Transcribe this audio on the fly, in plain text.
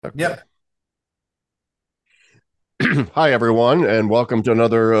Okay. Yep. Hi, everyone, and welcome to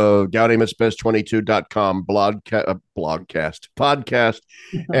another GaudiMSBest22.com podcast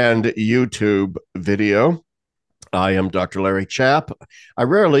and YouTube video. I am Dr. Larry Chapp. I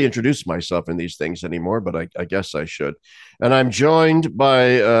rarely introduce myself in these things anymore, but I guess I should. And I'm joined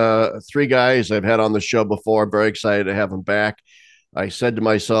by three guys I've had on the show before. I'm very excited to have them back. I said to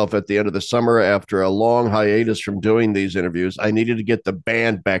myself at the end of the summer, after a long hiatus from doing these interviews, I needed to get the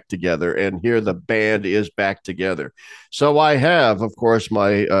band back together. And here the band is back together. So I have, of course,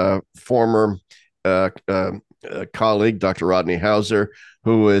 my former uh, uh, colleague, Dr. Rodney Howsare,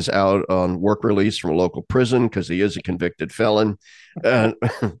 who is out on work release from a local prison because he is a convicted felon. And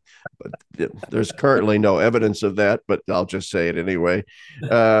there's currently no evidence of that, but I'll just say it anyway.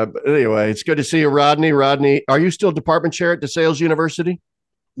 But anyway, it's good to see you, Rodney. Rodney, are you still department chair at DeSales University?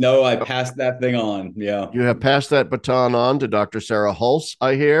 No, I passed that thing on. Yeah. You have passed that baton on to Dr. Sarah Hulse,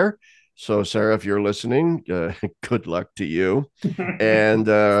 I hear. So, Sarah, if you're listening, good luck to you. And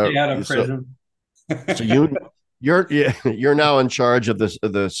Stay out of so, prison. so you're now in charge of the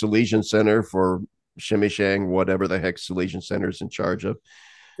Salesian Center for Shimishang, whatever the heck Salesian Center is in charge of.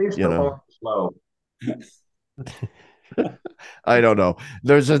 Please You know, slow. I don't know.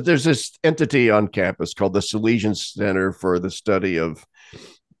 There's this entity on campus called the Salesian Center for the Study of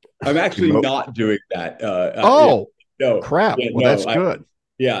I'm actually Emo- not doing that. Yeah, Oh, no, crap. yeah, Well, no, that's good.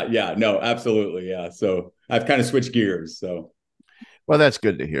 yeah, no, absolutely, yeah. So I've kind of switched gears. So Well, that's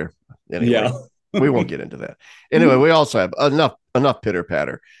good to hear. yeah. Anyway, we won't get into that. Anyway, we also have enough pitter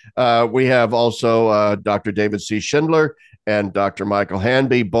patter. We have also Dr. David C. Schindler and Dr. Michael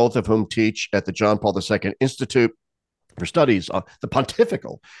Hanby, both of whom teach at the John Paul II Institute for Studies on the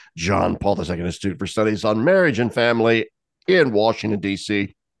Pontifical John Paul II Institute for Studies on Marriage and Family in Washington,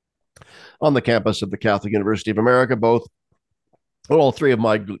 D.C., on the campus of the Catholic University of America. All three of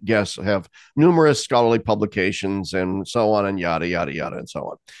my guests have numerous scholarly publications and so on and yada, yada, yada, and so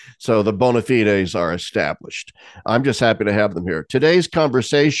on. So the bona fides are established. I'm just happy to have them here. Today's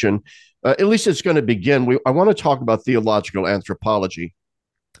conversation, at least it's going to begin, I want to talk about theological anthropology.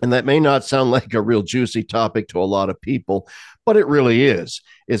 And that may not sound like a real juicy topic to a lot of people, but it really is.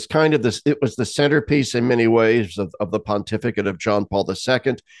 It's kind of this, it was the centerpiece in many ways of the pontificate of John Paul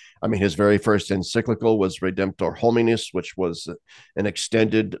II. I mean, his very first encyclical was Redemptor Hominis, which was an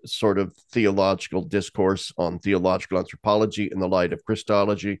extended sort of theological discourse on theological anthropology in the light of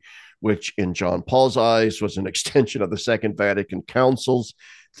Christology, which in John Paul's eyes was an extension of the Second Vatican Council's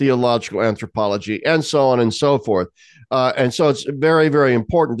theological anthropology, and so on and so forth. And so it's very, very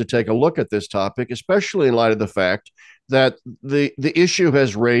important to take a look at this topic, especially in light of the fact that the issue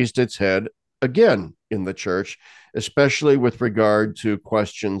has raised its head again in the church, especially with regard to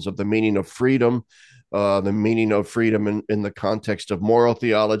questions of the meaning of freedom, the meaning of freedom in the context of moral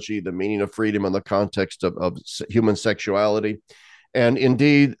theology, the meaning of freedom in the context of human sexuality. And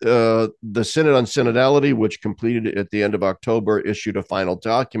indeed, the Synod on Synodality, which completed at the end of October, issued a final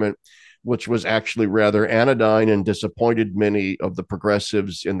document, which was actually rather anodyne and disappointed many of the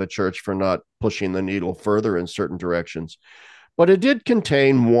progressives in the church for not pushing the needle further in certain directions. But it did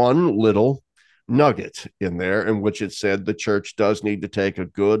contain one little nugget in there in which it said the church does need to take a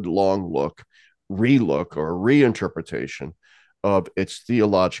good long relook, or reinterpretation of its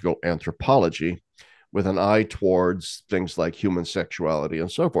theological anthropology with an eye towards things like human sexuality and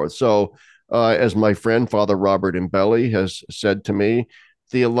so forth. So, as my friend Father Robert Imbelli has said to me,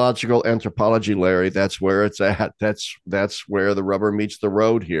 theological anthropology, Larry, that's where it's at. That's where the rubber meets the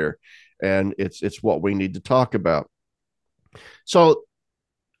road here, and it's what we need to talk about. So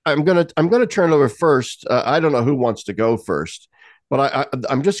I'm gonna turn it over first. I don't know who wants to go first, but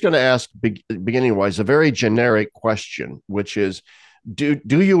I'm just going to ask beginning wise a very generic question, which is, do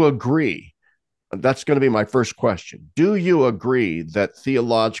you agree? That's going to be my first question. Do you agree that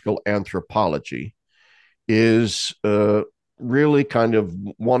theological anthropology is really kind of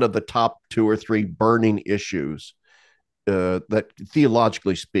one of the top two or three burning issues that,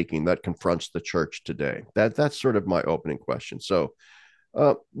 theologically speaking, that confronts the church today? That's sort of my opening question. So,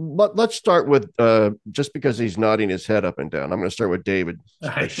 but let's start with just because he's nodding his head up and down. I'm going to start with David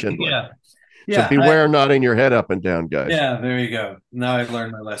Schindler. Yeah. So Yeah. beware nodding your head up and down, guys. Yeah. There you go. Now I've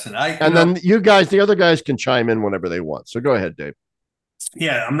learned my lesson. And then you guys, the other guys, can chime in whenever they want. So go ahead, Dave.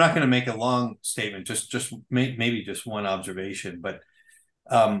 Yeah, I'm not going to make a long statement, just maybe just one observation. But,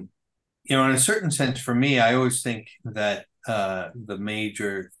 um, in a certain sense, for me, I always think that the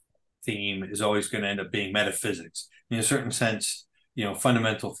major theme is always going to end up being metaphysics. In a certain sense,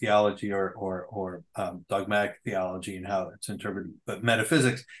 fundamental theology or dogmatic theology and how it's interpreted, but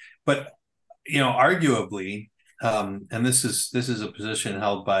metaphysics. But arguably, and this is a position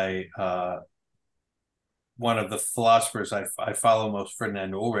held by one of the philosophers I follow most,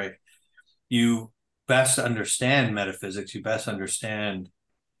 Ferdinand Ulrich. You best understand metaphysics, you best understand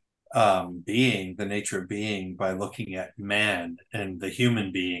being, the nature of being, by looking at man and the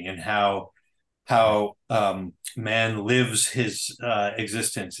human being, and how man lives his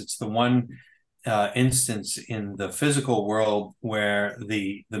existence. It's the one instance in the physical world where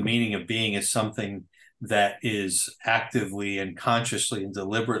the meaning of being is something that is actively and consciously and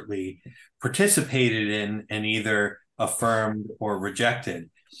deliberately participated in and either affirmed or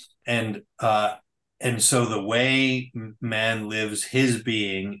rejected. And so the way man lives his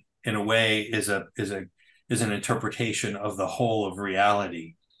being, in a way, is an interpretation of the whole of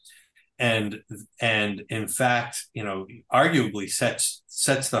reality, and in fact, arguably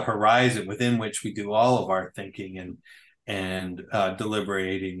sets the horizon within which we do all of our thinking and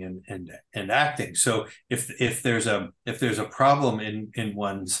deliberating and acting. So if there's a problem in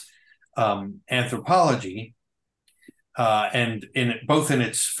one's anthropology, and both in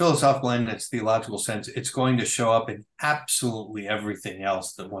its philosophical and its theological sense, it's going to show up in absolutely everything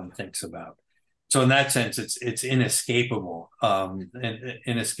else that one thinks about. So in that sense, it's inescapable, and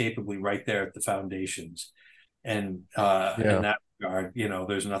inescapably right there at the foundations. And in that regard,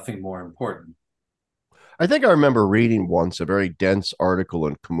 there's nothing more important. I think I remember reading once a very dense article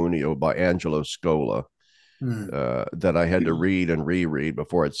in Communio by Angelo Scola that I had to read and reread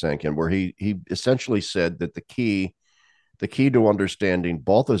before it sank in, where he essentially said that the key to understanding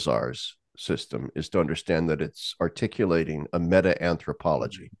Balthasar's system is to understand that it's articulating a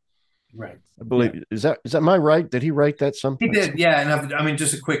meta-anthropology. Right. I believe, is that am I right? Did he write that sometime? He did, yeah. And I mean,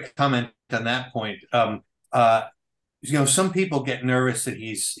 just a quick comment on that point. Some people get nervous that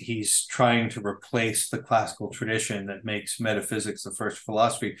he's trying to replace the classical tradition that makes metaphysics the first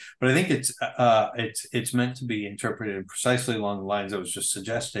philosophy. But I think it's meant to be interpreted precisely along the lines I was just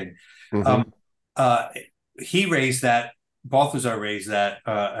suggesting. He raised that, Balthasar raised that,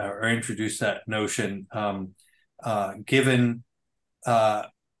 or introduced that notion, given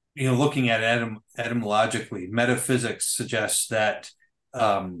looking at it etymologically. Metaphysics suggests that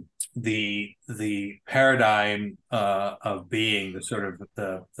the paradigm of being, the sort of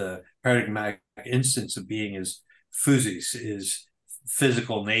the paradigmatic instance of being, is physis, is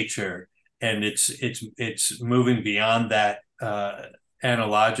physical nature, and it's moving beyond that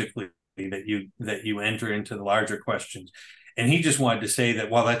analogically, that you enter into the larger questions. And he just wanted to say that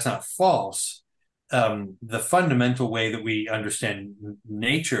while that's not false, the fundamental way that we understand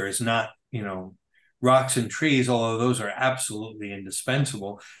nature is not, rocks and trees, although those are absolutely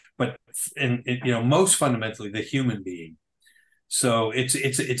indispensable, but most fundamentally the human being. So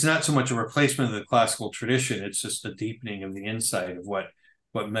it's not so much a replacement of the classical tradition; it's just a deepening of the insight of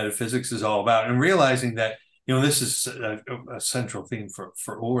what metaphysics is all about, and realizing that this is a central theme for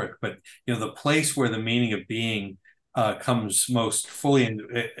Ulrich. But the place where the meaning of being comes most fully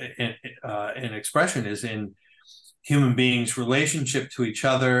in expression is in human beings' relationship to each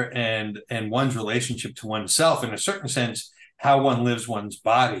other and one's relationship to oneself, in a certain sense, how one lives one's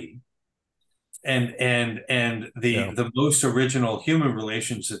body, and the most original human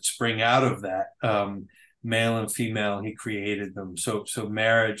relations that spring out of that, male and female, he created them. So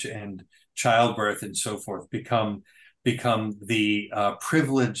marriage and childbirth and so forth become the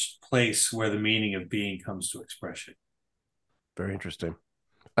privileged place where the meaning of being comes to expression. Very interesting.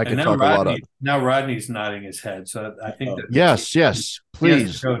 I could talk a lot of. Now Rodney's nodding his head, so I think that yes,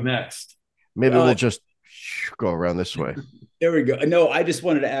 please go next. Maybe we'll just go around this way. There we go. No, I just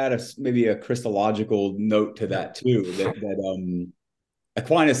wanted to add maybe a Christological note to that too. That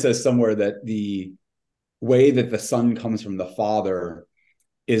Aquinas says somewhere that the way that the Son comes from the Father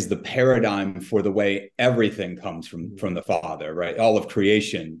is the paradigm for the way everything comes from the Father, right? All of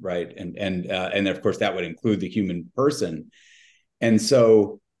creation, right? And of course that would include the human person. And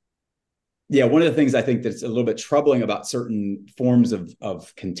so, yeah, one of the things I think that's a little bit troubling about certain forms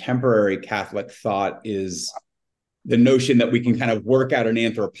of contemporary Catholic thought is the notion that we can kind of work out an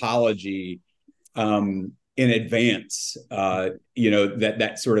anthropology in advance,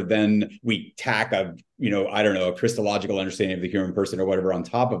 that sort of then we tack a Christological understanding of the human person or whatever on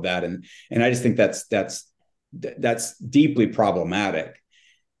top of that. And I just think that's deeply problematic,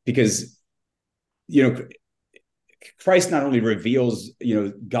 because, Christ not only reveals,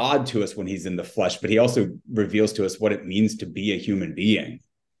 God to us when he's in the flesh, but he also reveals to us what it means to be a human being.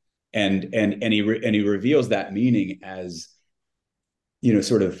 And he reveals that meaning as,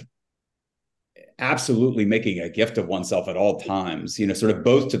 sort of absolutely making a gift of oneself at all times, sort of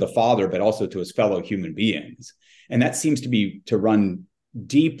both to the Father, but also to his fellow human beings. And that seems to run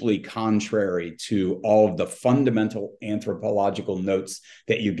deeply contrary to all of the fundamental anthropological notes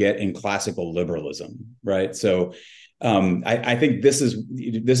that you get in classical liberalism, right? So I think this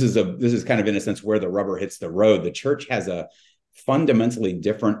is kind of, in a sense, where the rubber hits the road. The church has a fundamentally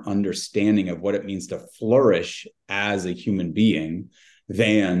different understanding of what it means to flourish as a human being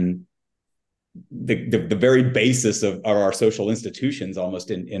than the very basis of our social institutions,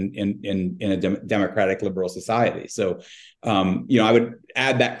 almost in a democratic liberal society. So, I would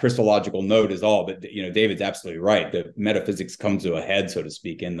add that Christological note is all, but David's absolutely right. The metaphysics comes to a head, so to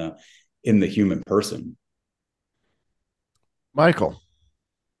speak, in the human person. Michael.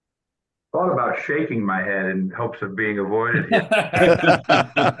 Thought about shaking my head in hopes of being avoided here.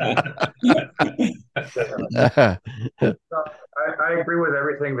 I agree with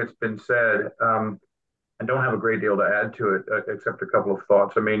everything that's been said. I don't have a great deal to add to it, except a couple of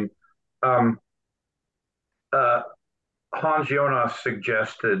thoughts. I mean, Hans Jonas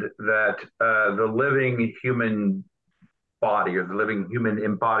suggested that the living human body, or the living human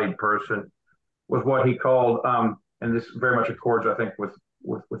embodied person, was what he called, and this very much accords, I think, with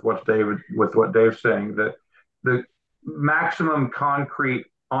what Dave's saying, that the maximum concrete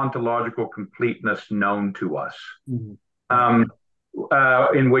ontological completeness known to us,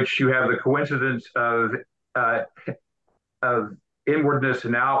 in which you have the coincidence of inwardness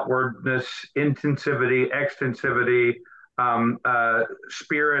and outwardness, intensivity, extensivity,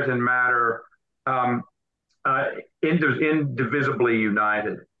 spirit and matter, indivisibly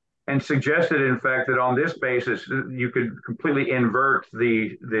united, and suggested, in fact, that on this basis you could completely invert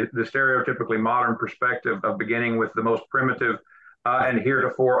the stereotypically modern perspective of beginning with the most primitive and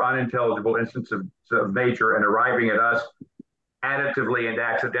heretofore unintelligible instance of nature and arriving at us additively and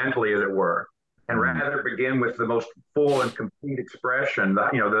accidentally, as it were, and rather begin with the most full and complete expression,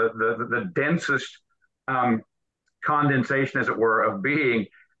 the densest condensation, as it were, of being,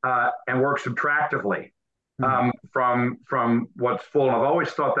 and work subtractively from what's full. And I've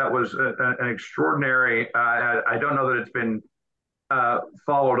always thought that was an extraordinary. I don't know that it's been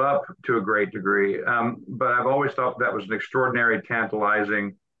followed up to a great degree, but I've always thought that was an extraordinary,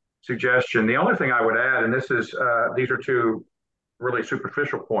 tantalizing suggestion. The only thing I would add, and these are two really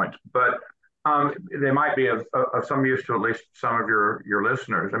superficial points, but they might be of some use to at least some of your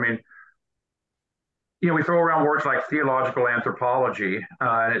listeners. I mean, we throw around words like theological anthropology,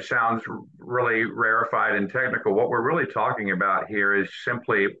 and it sounds really rarefied and technical. What we're really talking about here is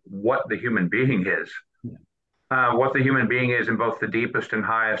simply what the human being is. What the human being is in both the deepest and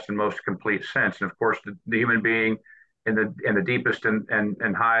highest and most complete sense. And of course, the human being in the deepest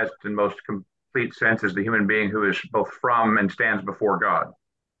and highest and most complete sense is the human being who is both from and stands before God.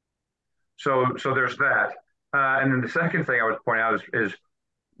 So there's that. And then the second thing I would point out is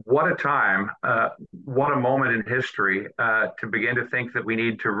what a time, what a moment in history to begin to think that we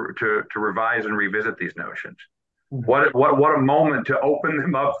need to revise and revisit these notions. What a moment to open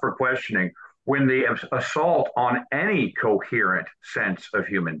them up for questioning, when the assault on any coherent sense of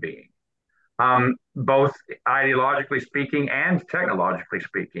human being, both ideologically speaking and technologically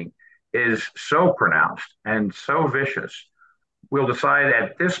speaking, is so pronounced and so vicious. We'll decide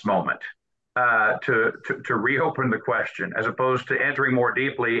at this moment to reopen the question, as opposed to entering more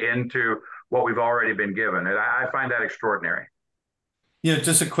deeply into what we've already been given. And I find that extraordinary.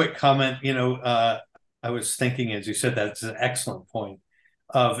 Just a quick comment. I was thinking, as you said, that's an excellent point,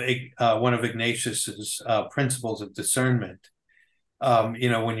 of one of Ignatius's principles of discernment. When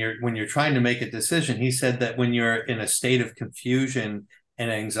you're trying to make a decision, he said that when you're in a state of confusion and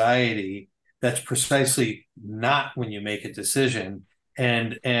anxiety, that's precisely not when you make a decision.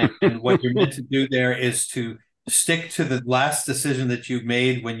 And what you're meant to do there is to stick to the last decision that you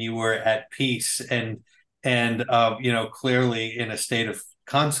made when you were at peace and clearly in a state of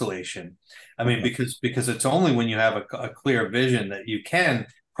consolation. I mean, because it's only when you have a clear vision that you can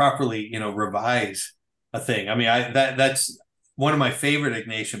properly, revise a thing. I mean, that's one of my favorite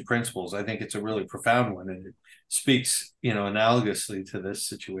Ignatian principles. I think it's a really profound one, and it speaks, analogously to this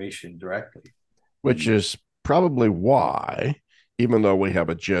situation directly. Which is probably why, even though we have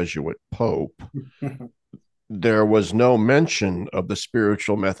a Jesuit Pope, there was no mention of the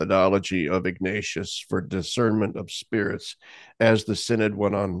spiritual methodology of Ignatius for discernment of spirits as the Synod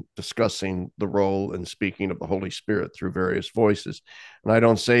went on discussing the role and speaking of the Holy Spirit through various voices. And I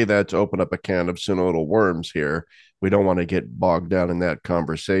don't say that to open up a can of synodal worms here. We don't want to get bogged down in that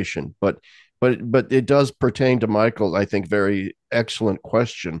conversation. But it does pertain to Michael's, I think, very excellent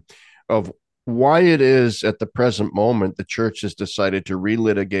question of why it is at the present moment the church has decided to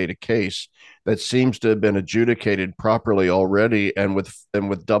relitigate a case that seems to have been adjudicated properly already and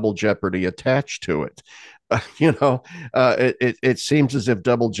with double jeopardy attached to it. It seems as if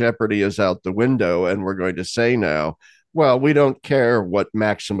double jeopardy is out the window, and we're going to say now, well, we don't care what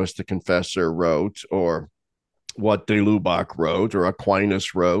Maximus the Confessor wrote, or what de Lubac wrote, or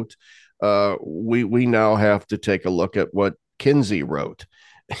Aquinas wrote. We now have to take a look at what Kinsey wrote,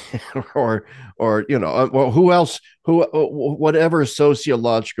 or well, who else? Whatever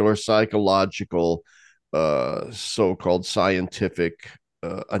sociological or psychological, so-called scientific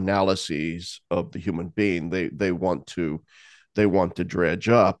analyses of the human being they want to dredge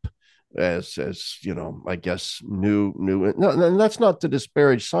up as I guess new. No, and that's not to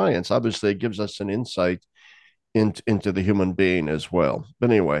disparage science. Obviously, it gives us an insight into the human being as well.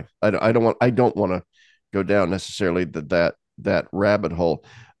 But anyway, I don't want to go down necessarily that rabbit hole.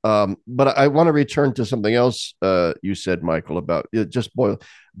 But I want to return to something else you said, Michael, about it just boil.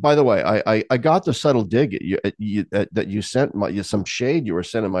 By the way, I got the subtle dig that you sent some shade you were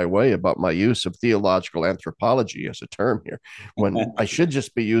sending my way about my use of theological anthropology as a term here, when I should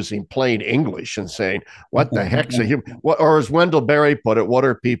just be using plain English and saying, what the heck's a human? What, or as Wendell Berry put it, what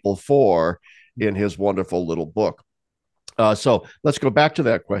are people for? In his wonderful little book. So let's go back to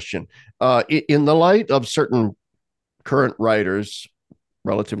that question. In the light of certain current writers,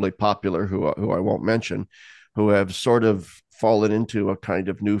 relatively popular, who I won't mention, who have sort of fallen into a kind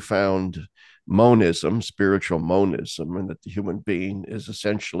of newfound monism, spiritual monism, and that the human being is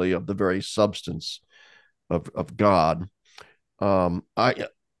essentially of the very substance of God.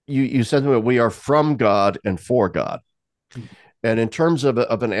 You said that we are from God and for God. And in terms of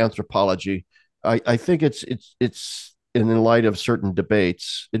an anthropology, I think it's in light of certain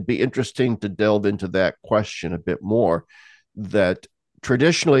debates, it'd be interesting to delve into that question a bit more. That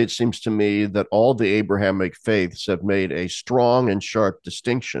traditionally, it seems to me that all the Abrahamic faiths have made a strong and sharp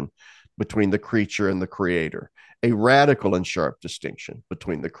distinction between the creature and the creator, a radical and sharp distinction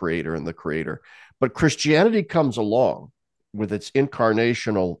between the creator and the creator. But Christianity comes along with its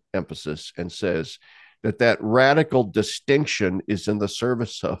incarnational emphasis and says that radical distinction is in the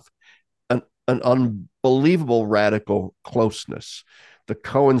service of an unbelievable radical closeness, the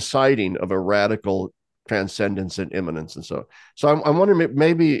coinciding of a radical transcendence and immanence. And so I'm wondering,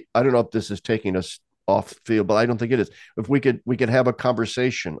 maybe, I don't know if this is taking us off field, but I don't think it is. If we could have a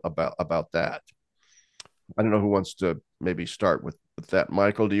conversation about that. I don't know who wants to maybe start with that.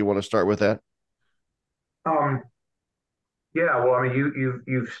 Michael, do you want to start with that? Yeah, well, I mean,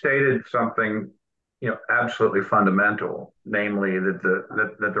 you've stated something, absolutely fundamental, namely that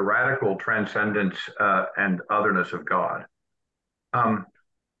the radical transcendence and otherness of God,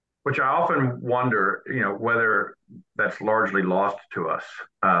 which I often wonder, whether that's largely lost to us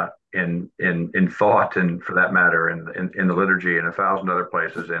in thought, and for that matter, in the liturgy and 1,000 other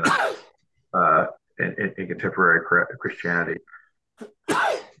places in contemporary Christianity.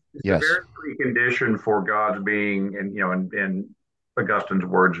 It's Yes. a very precondition for God's being, in Augustine's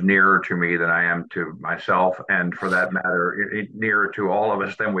words, nearer to me than I am to myself, and for that matter, nearer to all of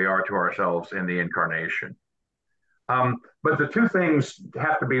us than we are to ourselves in the incarnation. But the two things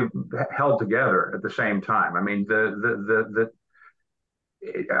have to be held together at the same time. I mean, on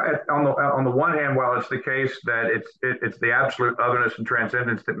the one hand, while it's the case that it's the absolute otherness and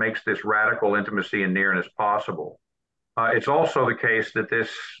transcendence that makes this radical intimacy and nearness possible, it's also the case that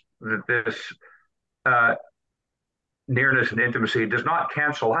this nearness and intimacy does not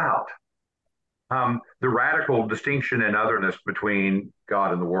cancel out the radical distinction and otherness between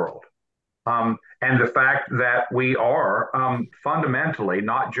God and the world. And the fact that we are fundamentally,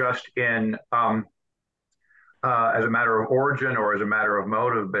 not just in as a matter of origin or as a matter of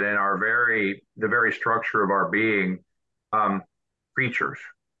motive, but in the very structure of our being, creatures,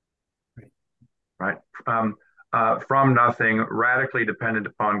 right? From nothing, radically dependent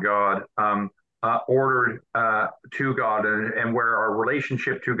upon God, ordered to God, and where our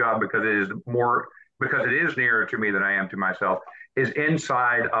relationship to God, because it is nearer to me than I am to myself, is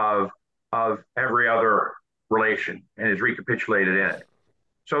inside of every other relation and is recapitulated in it.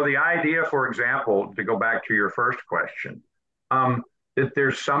 So the idea, for example, to go back to your first question, that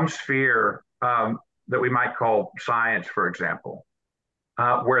there's some sphere that we might call science, for example,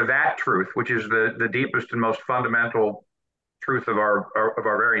 where that truth, which is the deepest and most fundamental truth of our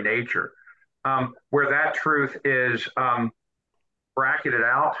very nature, where that truth is bracketed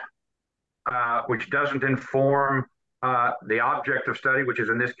out, which doesn't inform the object of study, which is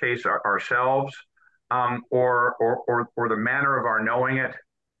in this case ourselves, or the manner of our knowing it.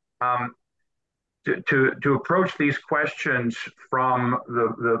 To approach these questions from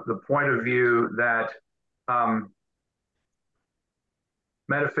the point of view that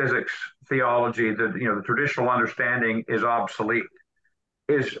metaphysics, theology, the traditional understanding is obsolete,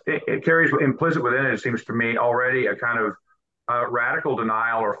 it carries implicit within it, it seems to me, already a kind of radical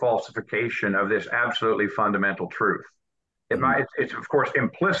denial or falsification of this absolutely fundamental truth. It's of course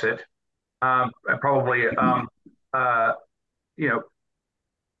implicit, probably you know,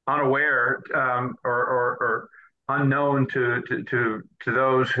 unaware, or unknown to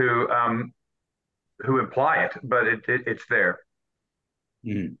those who imply it, but it's there.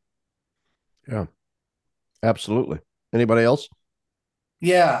 Mhm. Yeah, absolutely. Anybody else?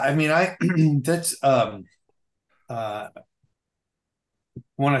 Yeah, I mean, I that's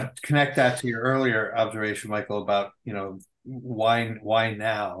want to connect that to your earlier observation, Michael, about, why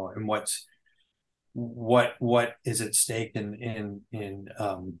now, and what is at stake in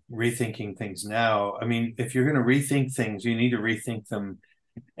rethinking things now. I mean, if you're going to rethink things, you need to rethink them,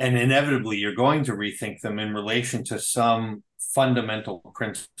 and inevitably you're going to rethink them in relation to some fundamental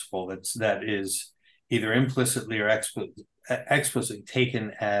principle that is either implicitly or explicitly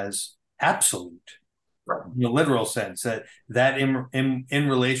taken as absolute, in the literal sense, that in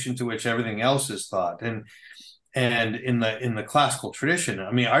relation to which everything else is thought. And in the classical tradition,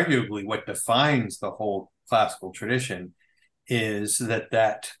 I mean, arguably what defines the whole classical tradition is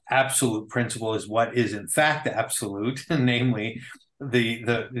that absolute principle is what is in fact absolute, namely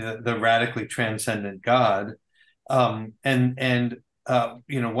the radically transcendent God. Once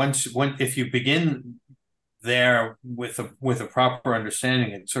if you begin there with a proper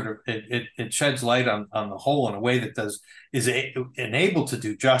understanding, it sheds light on the whole in a way that is enabled to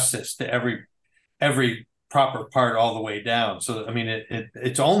do justice to every proper part all the way down. So I mean,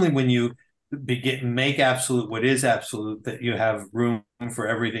 it's only when you make absolute what is absolute that you have room for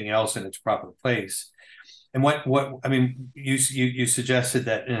everything else in its proper place. And what I mean, you suggested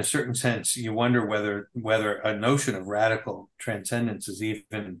that in a certain sense you wonder whether a notion of radical transcendence is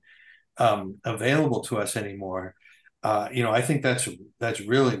even available to us anymore. I think that's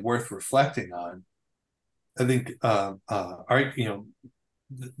really worth reflecting on. I think the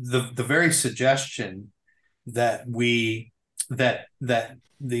very suggestion that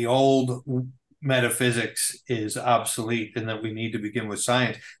the old metaphysics is obsolete and that we need to begin with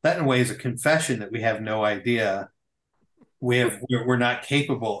science, that in a way is a confession that we have no idea. We're not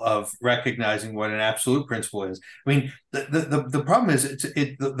capable of recognizing what an absolute principle is. I mean, the problem is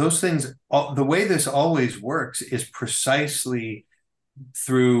those things. The way this always works is precisely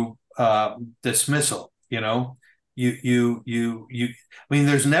through dismissal. I mean,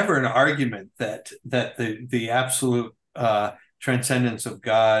 there's never an argument that the absolute transcendence of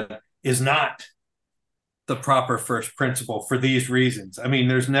God is not the proper first principle for these reasons. I mean,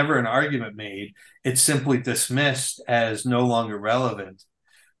 there's never an argument made. It's simply dismissed as no longer relevant.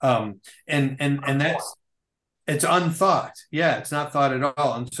 And that's, it's unthought. Yeah, it's not thought at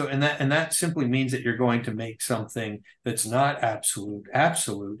all. And so, and that simply means that you're going to make something that's not absolute,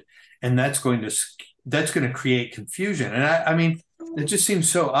 and that's going to create confusion. And I mean, it just seems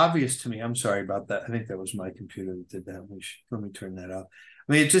so obvious to me. I'm sorry about that. I think that was my computer that did that. Let me turn that off.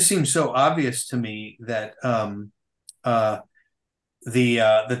 I mean, it just seems so obvious to me that that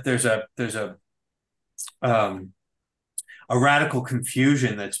there's a radical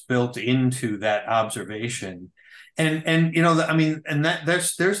confusion that's built into that observation, and I mean, and that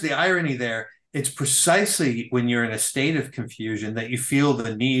there's the irony there. It's precisely when you're in a state of confusion that you feel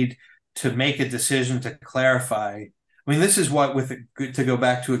the need to make a decision to clarify. I mean, this is what, to go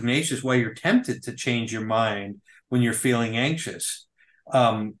back to Ignatius, why you're tempted to change your mind when you're feeling anxious.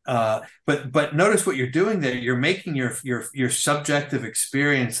 But notice what you're doing there. You're making your subjective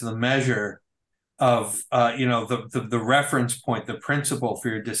experience the measure of the reference point, the principle for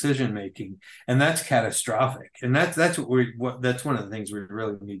your decision making, and that's catastrophic. And that's one of the things we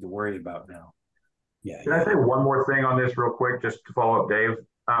really need to worry about now. Yeah. Can I say one more thing on this real quick, just to follow up, Dave?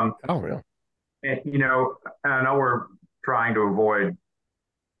 Oh, yeah. And, I know we're trying to avoid.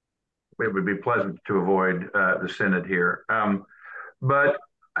 It would be pleasant to avoid the synod here. But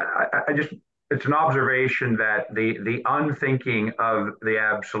I just, it's an observation that the unthinking of the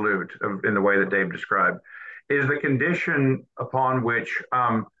absolute, in the way that Dave described, is the condition upon which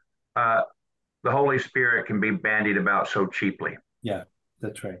the Holy Spirit can be bandied about so cheaply. Yeah,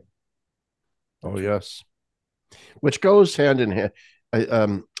 that's right. Oh, yes. Which goes hand in hand.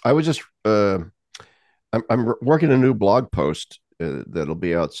 I was just, I'm working a new blog post that'll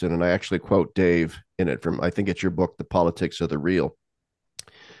be out soon, and I actually quote Dave in it from, I think it's your book, The Politics of the Real.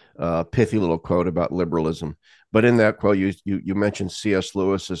 Pithy little quote about liberalism. But in that quote, you mentioned C.S.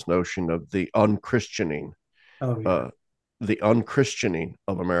 Lewis's notion of the unchristianing, the unchristianing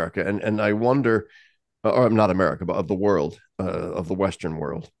of America, and I wonder, or not America, but of the world, of the Western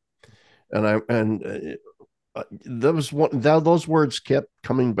world, and those words kept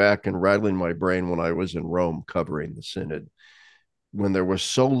coming back and rattling my brain when I was in Rome covering the synod, when there was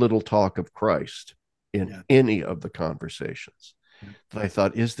so little talk of Christ in any of the conversations. That I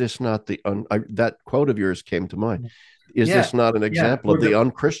thought, is this not that quote of yours came to mind? Is this not an example of the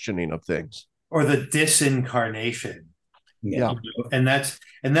unchristianing of things, or the disincarnation? Yeah. And that's,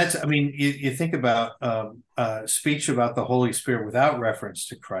 I mean, you think about speech about the Holy Spirit without reference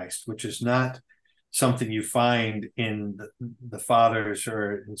to Christ, which is not something you find in the fathers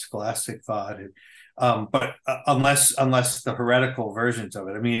or in scholastic thought, but unless the heretical versions of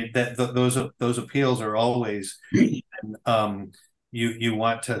it. I mean, those appeals are always you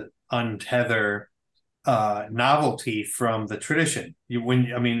want to untether novelty from the tradition.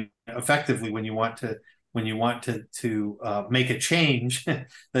 Effectively, when you want to make a change that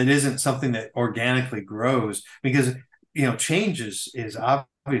isn't something that organically grows, because change is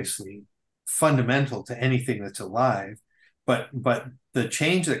obviously fundamental to anything that's alive, but the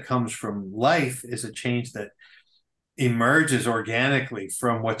change that comes from life is a change that emerges organically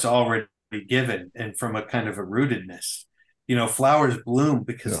from what's already given and from a kind of a rootedness. Flowers bloom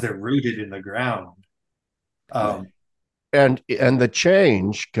because they're rooted in the ground. And the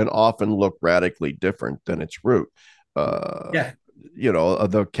change can often look radically different than its root. The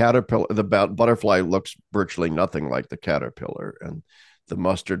caterpillar, the butterfly looks virtually nothing like the caterpillar, and the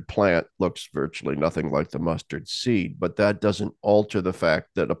mustard plant looks virtually nothing like the mustard seed. But that doesn't alter the fact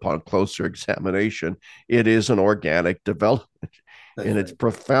that upon closer examination, it is an organic development, and it's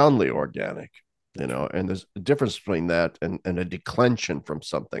profoundly organic. And there's a difference between that and a declension from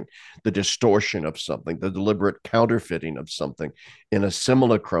something, the distortion of something, the deliberate counterfeiting of something in a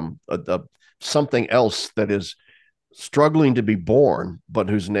simulacrum of something else that is struggling to be born, but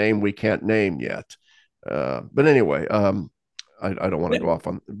whose name we can't name yet. But anyway, I don't want to go off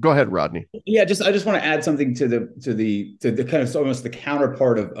on. Go ahead, Rodney. Yeah, I just want to add something to the kind of almost the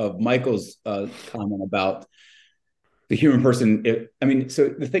counterpart of Michael's comment about the human person. So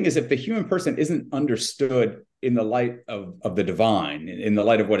the thing is, if the human person isn't understood in the light of the divine, in the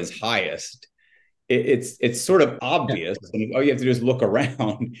light of what is highest, it's sort of obvious. And all you have to do is look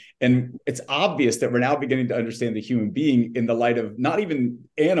around, and it's obvious that we're now beginning to understand the human being in the light of not even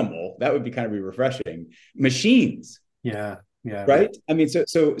animal. That would be kind of refreshing. Machines. Yeah. Right. I mean,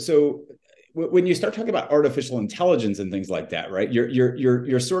 so when you start talking about artificial intelligence and things like that, right,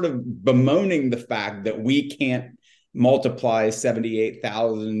 you're sort of bemoaning the fact that we can't multiply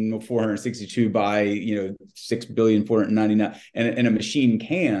 78,462 by 6,499,000 and a machine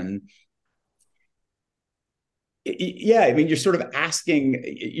can. Yeah, I mean, you're sort of asking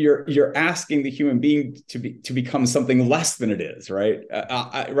asking the human being to become something less than it is, right?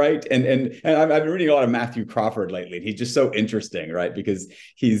 Right, and I've been reading a lot of Matthew Crawford lately. And he's just so interesting, right? Because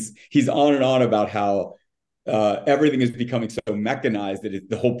he's on and on about how everything is becoming so mechanized that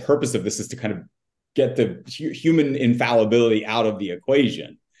the whole purpose of this is to kind of get the human infallibility out of the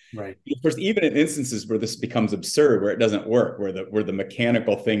equation. Right. Of course, even in instances where this becomes absurd, where it doesn't work, where the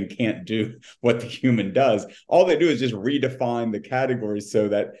mechanical thing can't do what the human does, all they do is just redefine the categories so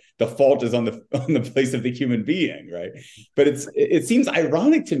that the fault is on the place of the human being, right? But it seems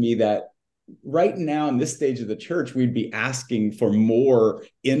ironic to me that right now in this stage of the church, we'd be asking for more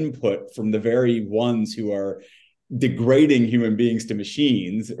input from the very ones who are degrading human beings to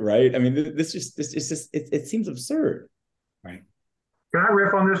machines, right? I mean, it seems absurd. Right. Can I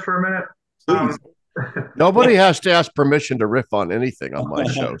riff on this for a minute? Nobody has to ask permission to riff on anything on my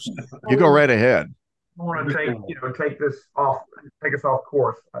shows. You go right ahead. I want to take us off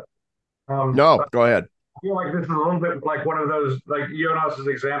course. No, go ahead. I feel like this is a little bit like one of those, like Jonas's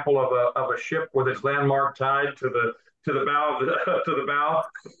example of a ship with its landmark tied to the bow to the bow.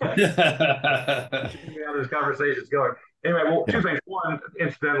 How this conversation is going. Anyway, well, two things. One,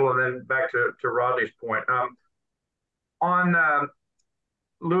 incidental, and then back to Rodney's point. On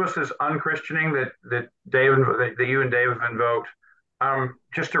Lewis's unchristianing that you and Dave have invoked,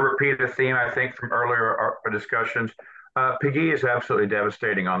 just to repeat a theme I think from earlier discussions, Peggy is absolutely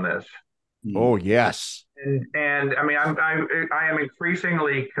devastating on this. Oh yes, and I mean I am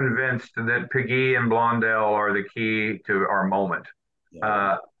increasingly convinced that Peggy and Blondel are the key to our moment,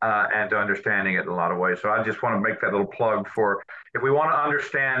 and to understanding it in a lot of ways. So I just want to make that little plug for, if we want to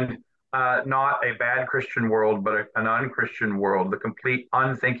understand not a bad Christian world, but an unchristian world, the complete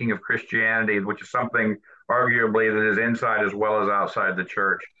unthinking of Christianity, which is something arguably that is inside as well as outside the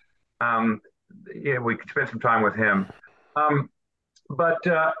church. We could spend some time with him. And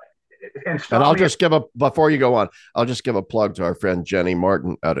I'll just before you go on, I'll just give a plug to our friend Jenny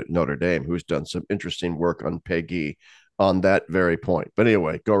Martin out at Notre Dame, who's done some interesting work on Peggy on that very point. But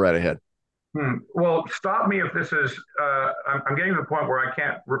anyway, go right ahead. Well, stop me if this is. I'm getting to the point where I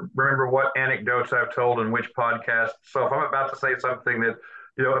can't remember what anecdotes I've told in which podcast. So if I'm about to say something that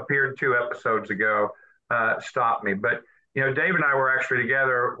appeared 2 episodes ago, stop me. But Dave and I were actually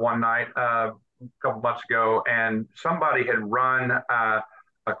together one night a couple months ago, and somebody had run a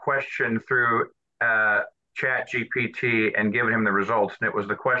question through Chat GPT and given him the results, and it was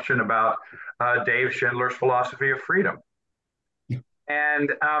the question about Dave Schindler's philosophy of freedom.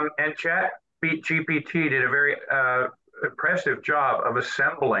 And Chat GPT did a very impressive job of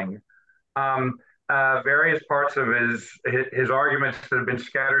assembling various parts of his arguments that have been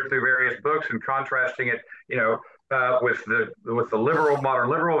scattered through various books and contrasting it, with the modern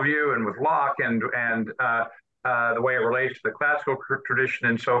liberal view and with Locke and the way it relates to the classical tradition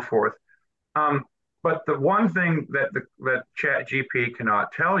and so forth. But the one thing that Chat GPT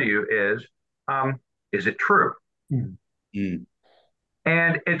cannot tell you is it true? Mm.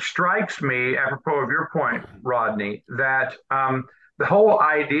 And it strikes me, apropos of your point, Rodney, that the whole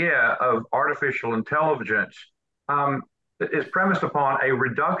idea of artificial intelligence is premised upon a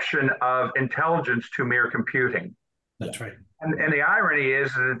reduction of intelligence to mere computing. That's right. And the irony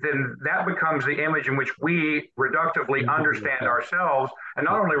is that then that becomes the image in which we reductively understand ourselves, and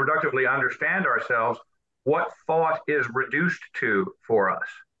not only reductively understand ourselves, what thought is reduced to for us.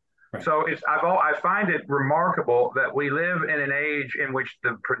 Right. So I find it remarkable that we live in an age in which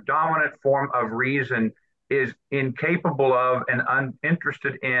the predominant form of reason is incapable of and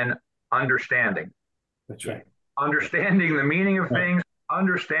uninterested in understanding. That's right. Understanding the meaning of things,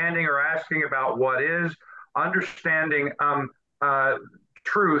 understanding or asking about what is, understanding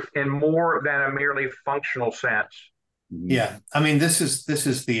truth in more than a merely functional sense. Yeah, I mean, this is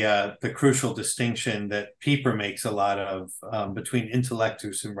the crucial distinction that Pieper makes a lot of between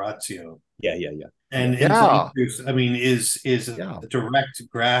intellectus and ratio. Yeah. And intellectus, I mean, is a direct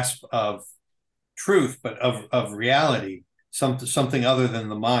grasp of truth, but of reality, something other than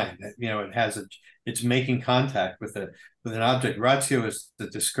the mind. It's making contact with an object. Ratio is the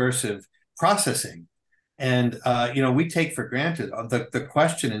discursive processing. And, we take for granted the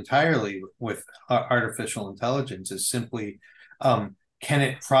question entirely with artificial intelligence is simply, can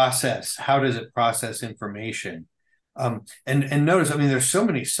it process? How does it process information? And notice, I mean, there's so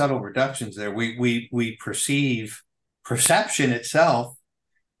many subtle reductions there. We perceive perception itself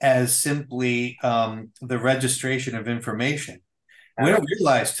as simply the registration of information. We don't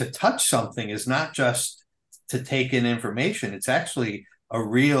realize to touch something is not just to take in information. It's actually a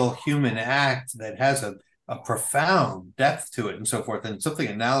real human act that has a profound depth to it and so forth. And something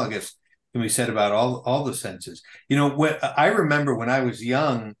analogous can be said about all the senses. What I remember when I was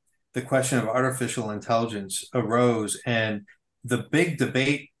young, the question of artificial intelligence arose, and the big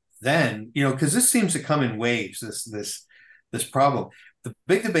debate then, because this seems to come in waves, this problem. The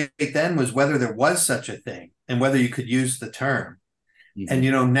big debate then was whether there was such a thing and whether you could use the term. Mm-hmm.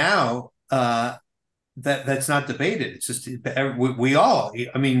 And now that's not debated. It's just we all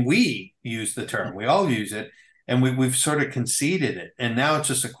use the term, we all use it, and we've sort of conceded it. And now it's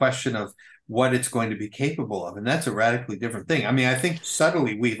just a question of what it's going to be capable of. And that's a radically different thing. I mean, I think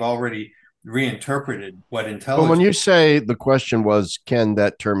subtly we've already reinterpreted what intelligence. But when you say the question was, can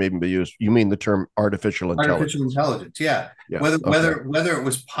that term even be used? You mean the term artificial intelligence? Artificial intelligence, yeah. Whether it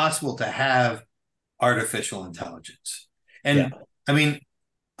was possible to have artificial intelligence. And I mean,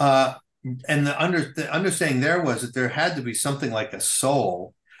 and the understanding there was that there had to be something like a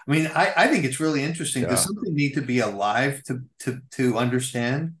soul. I mean, I think it's really interesting. Does something need to be alive to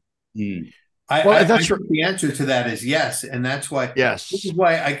understand? I think the answer to that is yes, and that's why. Yes, this is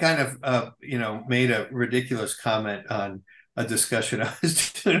why I kind of made a ridiculous comment on a discussion I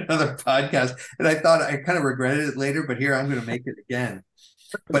was doing another podcast, and I thought I kind of regretted it later, but here I'm going to make it again.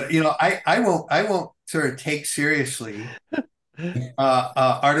 But I won't sort of take seriously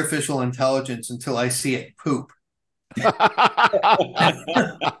artificial intelligence until I see it poop.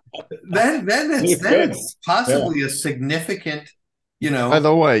 then it's possibly a significant. By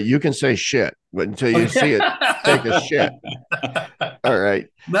the way, you can say shit, but until you see it, take a shit. All right.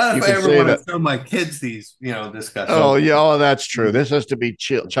 Not if I ever want to show my kids these, discussions. Oh, yeah. Oh, that's true. This has to be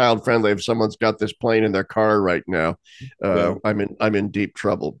child friendly. If someone's got this plane in their car right now, I'm in deep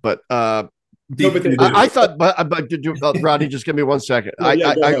trouble. But I thought, but Rodney, just give me 1 second.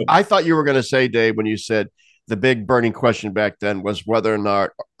 I thought you were going to say, Dave, when you said the big burning question back then was whether or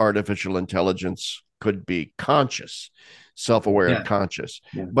not artificial intelligence could be conscious, self-aware and conscious.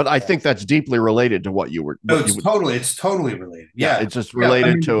 Yeah. But I think that's deeply related to what you were. It's totally related. Yeah. It's just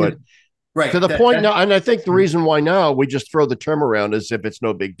related to it. Right. To the point now, and I think the reason why now we just throw the term around as if it's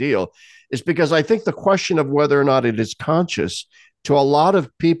no big deal is because I think the question of whether or not it is conscious to a lot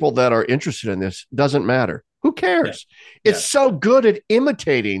of people that are interested in this doesn't matter. Who cares? Yeah. It's so good at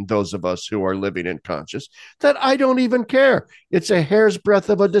imitating those of us who are living in conscious that I don't even care. It's a hair's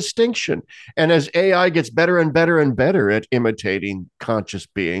breadth of a distinction. And as AI gets better and better and better at imitating conscious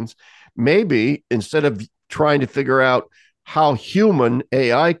beings, maybe instead of trying to figure out how human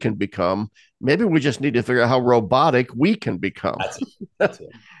AI can become, maybe we just need to figure out how robotic we can become. That's it.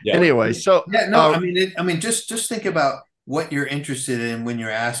 Yeah. Anyway, so I mean, just think about what you're interested in when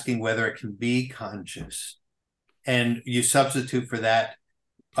you're asking whether it can be conscious, and you substitute for that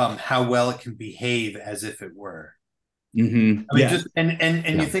how well it can behave as if it were. Mm-hmm. I mean, just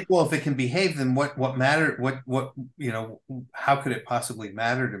you think, well, if it can behave, then what matter? What how could it possibly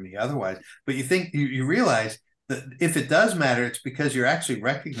matter to me otherwise? But you realize that if it does matter, it's because you're actually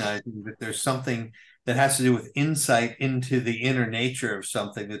recognizing that there's something that has to do with insight into the inner nature of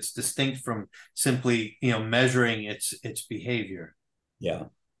something that's distinct from simply, measuring its behavior. Yeah.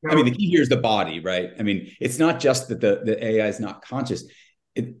 I mean, the key here is the body, right? I mean, it's not just that the AI is not conscious.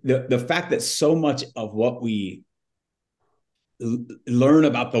 The fact that so much of what we learn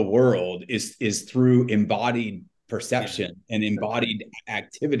about the world is through embodied perception and embodied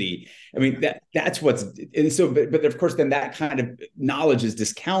activity. I mean, that's what's, and so, but of course, then that kind of knowledge is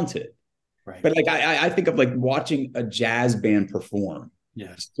discounted. Right. But like I think of like watching a jazz band perform.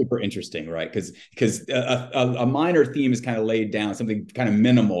 Yeah, super interesting, right? Because a minor theme is kind of laid down, something kind of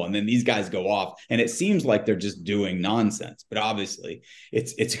minimal, and then these guys go off, and it seems like they're just doing nonsense. But obviously,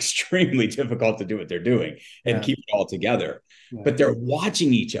 it's extremely difficult to do what they're doing and keep it all together. Yeah. But they're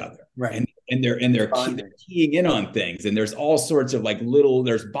watching each other, right? And they're keying in on things, and there's all sorts of like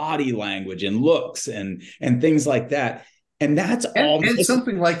there's body language and looks and things like that. And that's all. And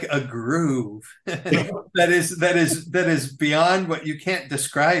something like a groove that is beyond what you can't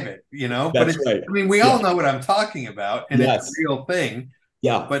describe it, That's but it's, right. I mean, we all know what I'm talking about, and yes. it's a real thing.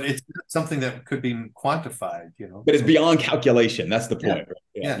 Yeah. But it's something that could be quantified, But it's beyond calculation. That's the point.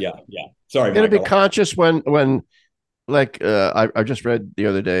 Yeah. Right? Yeah. Sorry, Michael. Be conscious when like I just read the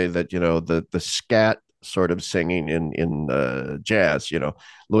other day that the scat sort of singing in jazz,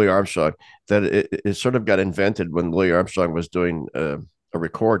 Louis Armstrong, that it sort of got invented when Louis Armstrong was doing a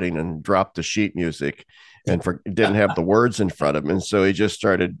recording and dropped the sheet music and didn't have the words in front of him, and so he just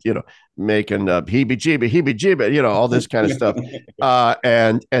started making heebie jeebie, all this kind of stuff,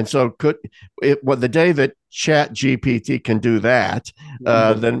 and so the day that Chat GPT can do that,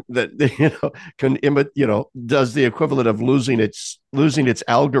 then that can does the equivalent of losing its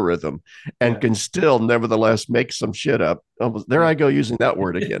algorithm and can still nevertheless make some shit up. There I go using that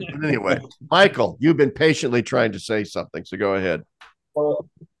word again. But anyway, Michael, you've been patiently trying to say something, so go ahead. Well,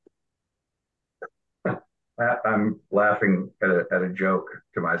 I'm laughing at a joke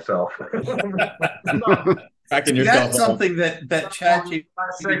to myself. That's something that Chat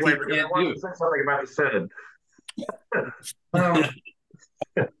GPT can't do. Something about said.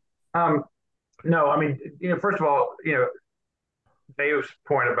 No, I mean, first of all, Dave's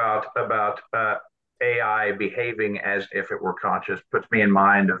point about AI behaving as if it were conscious puts me in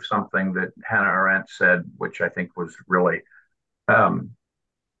mind of something that Hannah Arendt said, which I think was really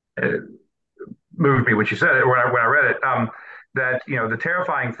moved me when she said it, when I read it, that the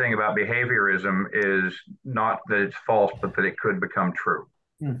terrifying thing about behaviorism is not that it's false, but that it could become true.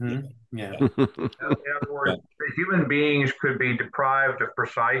 Mm-hmm. Yeah. In other words, human beings could be deprived of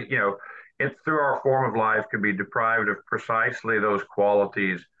precise, through our form of life, could be deprived of precisely those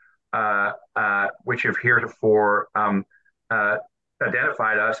qualities which have heretofore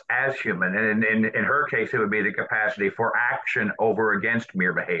identified us as human. And in her case, it would be the capacity for action over against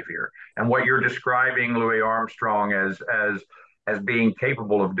mere behavior. And what you're describing Louis Armstrong as being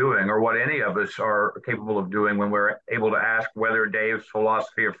capable of doing, or what any of us are capable of doing when we're able to ask whether Dave's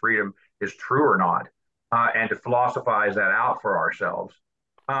philosophy of freedom is true or not, and to philosophize that out for ourselves,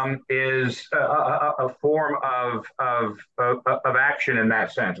 is a form of action in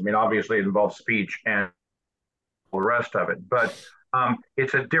that sense. I mean, obviously it involves speech and the rest of it, but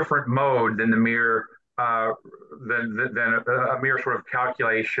it's a different mode than the mere than a mere sort of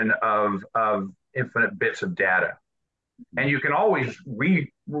calculation of infinite bits of data. And you can always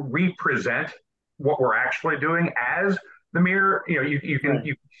represent what we're actually doing as the mere, you can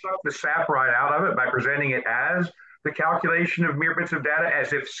suck the sap right out of it by presenting it as the calculation of mere bits of data,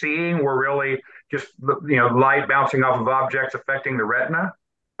 as if seeing were really just light bouncing off of objects affecting the retina,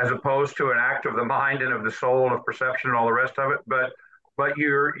 as opposed to an act of the mind and of the soul, of perception and all the rest of it. But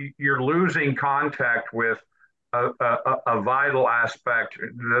you're losing contact with a vital aspect,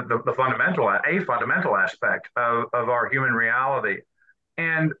 the fundamental aspect of our human reality.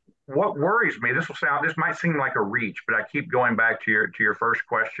 And what worries me, this might seem like a reach, but I keep going back to your first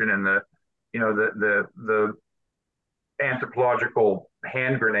question and the anthropological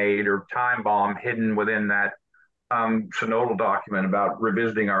hand grenade or time bomb hidden within that synodal document about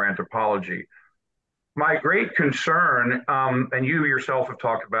revisiting our anthropology. My great concern, and you yourself have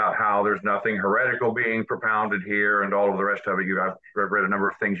talked about how there's nothing heretical being propounded here, and all of the rest of it. I've read a number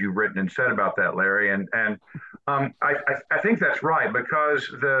of things you've written and said about that, Larry, and I think that's right, because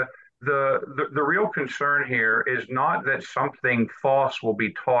the real concern here is not that something false will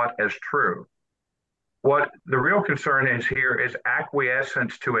be taught as true. What the real concern is here is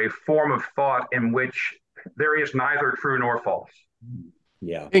acquiescence to a form of thought in which there is neither true nor false.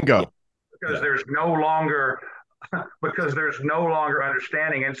 Yeah. Bingo. Because there's no longer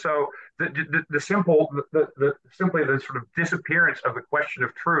understanding, and so simply the sort of disappearance of the question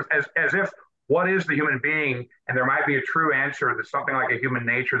of truth, as if what is the human being, and there might be a true answer that's something like a human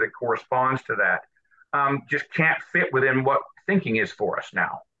nature that corresponds to that, just can't fit within what thinking is for us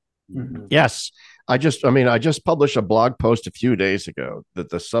now. Mm-hmm. Yes. I just published a blog post a few days ago that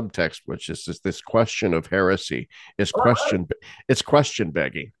the subtext, which is this question of heresy, is question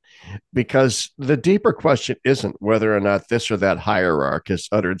begging, because the deeper question isn't whether or not this or that hierarch has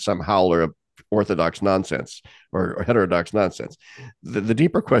uttered some howler of orthodox nonsense or heterodox nonsense. The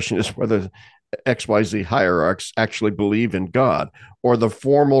deeper question is whether XYZ hierarchs actually believe in God, or the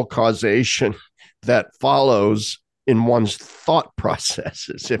formal causation that follows in one's thought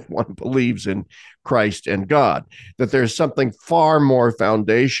processes if one believes in Christ and God, that there's something far more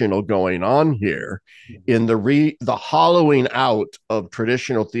foundational going on here in the hollowing out of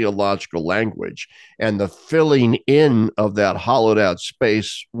traditional theological language and the filling in of that hollowed out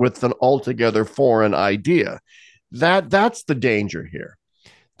space with an altogether foreign idea. That's the danger here.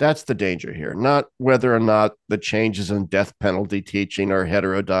 That's the danger here, not whether or not the changes in death penalty teaching are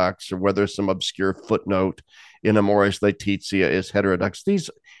heterodox, or whether some obscure footnote in Amoris Laetitia is heterodox. These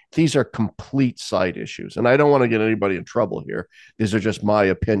are complete side issues, and I don't want to get anybody in trouble here. These are just my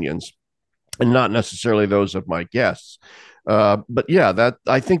opinions and not necessarily those of my guests. But yeah,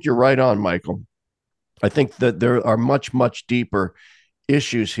 I think you're right on, Michael. I think that there are much, much deeper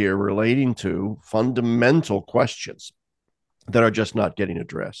issues here relating to fundamental questions that are just not getting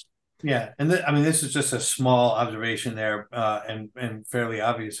addressed. Yeah, and this is just a small observation there, and fairly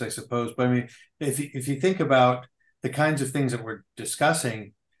obvious, I suppose. But I mean, if you think about the kinds of things that we're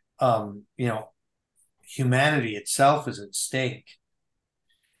discussing, humanity itself is at stake.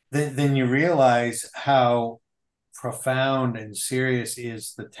 Then you realize how profound and serious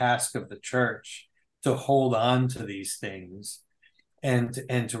is the task of the church to hold on to these things, and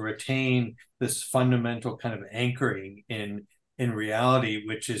to retain this fundamental kind of anchoring in reality,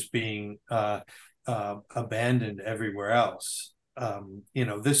 which is being abandoned everywhere else.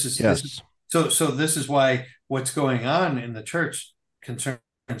 This is why what's going on in the church concerns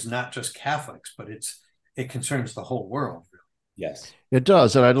not just Catholics, but it concerns the whole world. Yes, it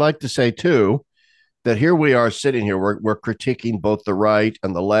does. And I'd like to say too that here we are sitting here, we're critiquing both the right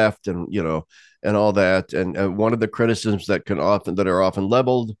and the left, and and all that. And one of the criticisms that are often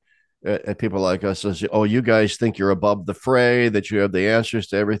leveled at people like us is, oh, you guys think you're above the fray, that you have the answers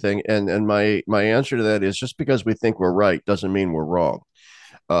to everything. And my answer to that is, just because we think we're right doesn't mean we're wrong.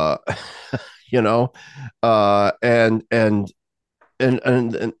 And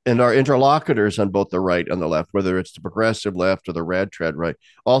our interlocutors on both the right and the left, whether it's the progressive left or the rad trad right,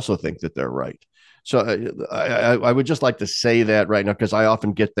 also think that they're right. So I would just like to say that right now, because I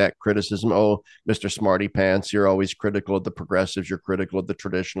often get that criticism. Oh, Mr. Smarty Pants, you're always critical of the progressives. You're critical of the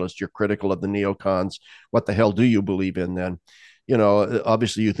traditionalists. You're critical of the neocons. What the hell do you believe in then?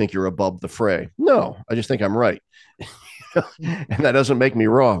 Obviously you think you're above the fray. No, I just think I'm right. And that doesn't make me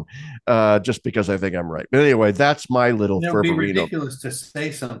wrong, just because I think I'm right. But anyway, that's my little It would be fervorino. ridiculous to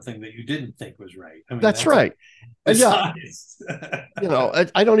say something that you didn't think was right. I mean, that's right. Yeah.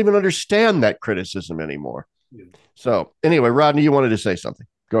 I don't even understand that criticism anymore. Yeah. So anyway, Rodney, you wanted to say something.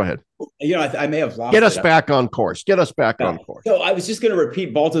 Go ahead. I may have lost. Get us back on course. On course. So I was just going to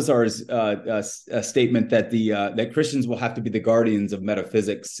repeat Balthasar's statement that that Christians will have to be the guardians of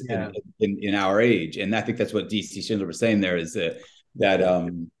metaphysics in our age, and I think that's what D.C. Schindler was saying there, is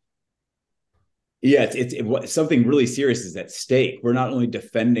it's something really serious is at stake. We're not only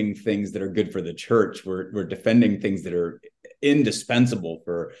defending things that are good for the church, we're defending things that are indispensable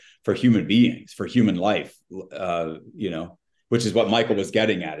for human beings, for human life. Which is what Michael was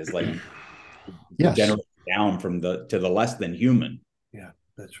getting at, is like generate down to the less than human. Yeah,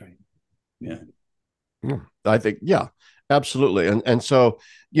 that's right. Yeah. I think, yeah, absolutely. And so,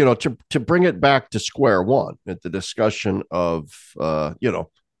 to bring it back to square one at the discussion of,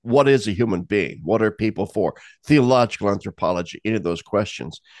 what is a human being? What are people for? Theological anthropology, any of those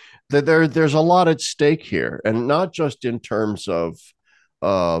questions. There's a lot at stake here, and not just in terms of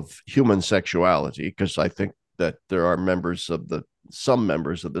human sexuality, because I think that there are some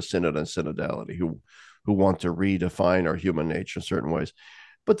members of the Synod and Synodality who want to redefine our human nature in certain ways.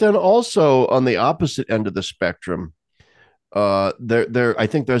 But then also on the opposite end of the spectrum, I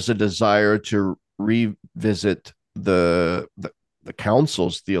think there's a desire to revisit the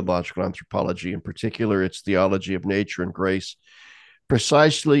council's theological anthropology, in particular its theology of nature and grace,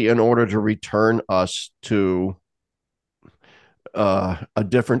 precisely in order to return us to a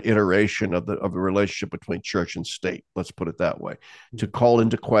different iteration of the relationship between church and state. Let's put it that way. To call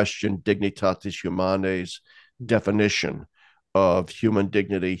into question Dignitatis Humanae's definition of human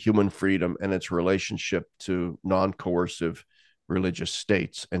dignity, human freedom, and its relationship to non-coercive religious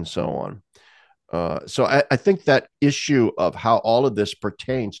states, and so on. So I think that issue of how all of this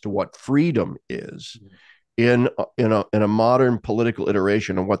pertains to what freedom is in a modern political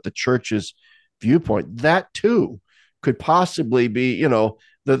iteration and what the church's viewpoint, that too could possibly be, the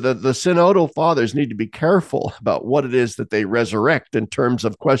synodal fathers need to be careful about what it is that they resurrect in terms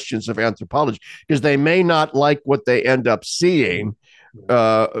of questions of anthropology, because they may not like what they end up seeing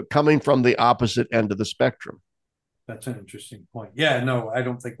coming from the opposite end of the spectrum. That's an interesting point. Yeah, no, I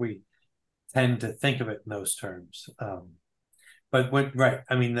don't think we tend to think of it in those terms. But right,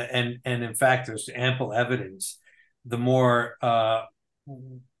 I mean, and in fact, there's ample evidence. The more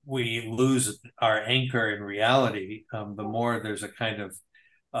we lose our anchor in reality, the more there's a kind of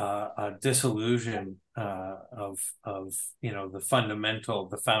a disillusion of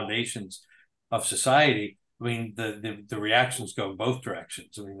the foundations of society. I mean, the reactions go in both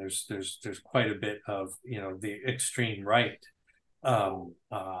directions. I mean, there's quite a bit of the extreme right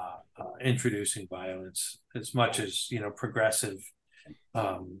introducing violence as much as progressive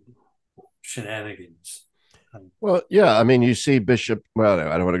shenanigans. Well, yeah, I mean, you see Bishop. Well,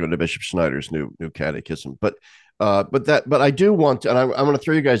 I don't want to go into Bishop Schneider's new catechism, but I do want to, and I'm going to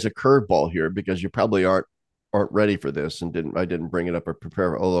throw you guys a curveball here, because you probably aren't ready for this, and I didn't bring it up or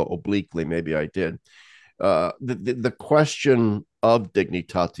prepare, although obliquely maybe I did. The question of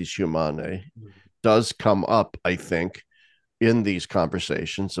Dignitatis Humanae does come up, I think, in these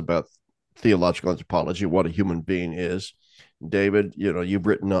conversations about theological anthropology, what a human being is. David, you've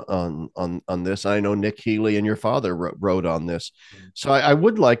written on this. I know Nick Healy and your father wrote on this. So I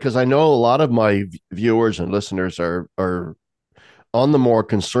would like, because I know a lot of my viewers and listeners are on the more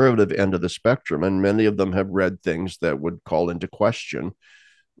conservative end of the spectrum, and many of them have read things that would call into question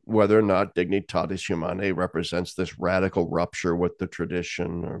whether or not Dignitatis Humanae represents this radical rupture with the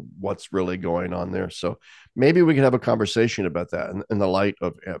tradition, or what's really going on there. So maybe we could have a conversation about that in the light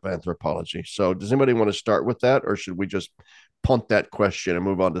of anthropology. So does anybody want to start with that, or should we just punt that question and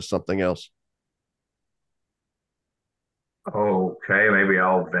move on to something else? Okay, maybe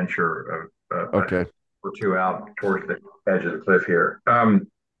I'll venture okay. or two out towards the edge of the cliff here. Couple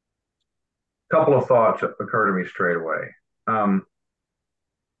of thoughts occur to me straight away.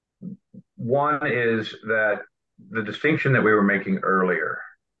 One is that the distinction that we were making earlier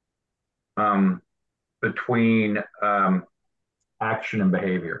between action and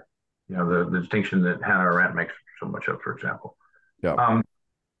behavior, the distinction that Hannah Arendt makes so much of, for example,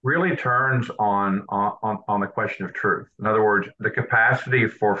 really turns on the question of truth. In other words, the capacity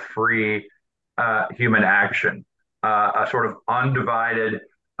for free human action, a sort of undivided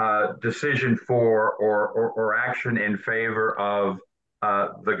decision for or action in favor of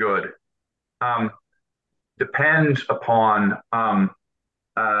the good. Depends upon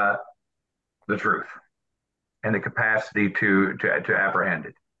the truth and the capacity to apprehend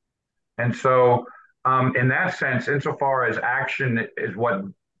it. And so, in that sense, insofar as action is what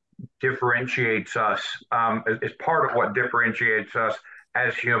differentiates us, is part of what differentiates us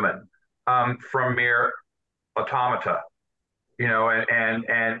as human from mere automata,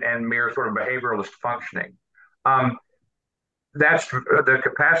 and mere sort of behavioralist functioning. That's the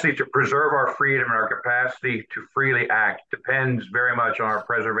capacity to preserve our freedom and our capacity to freely act depends very much on our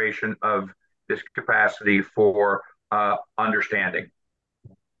preservation of this capacity for understanding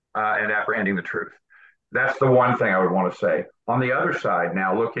and apprehending the truth. That's the one thing I would want to say. On the other side,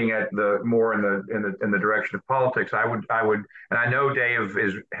 now looking at the more in the direction of politics, I would, and I know Dave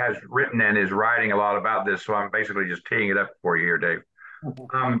has written and is writing a lot about this, so I'm basically just teeing it up for you here, Dave.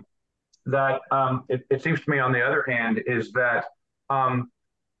 It seems to me, on the other hand, is that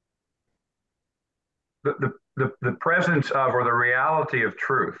the presence of, or the reality of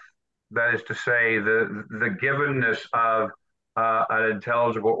truth that is to say, the givenness of an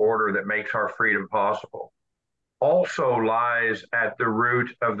intelligible order that makes our freedom possible, also lies at the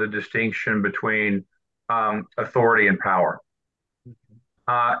root of the distinction between authority and power.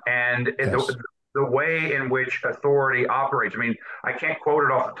 And Yes. the way in which authority operates. I mean, I can't quote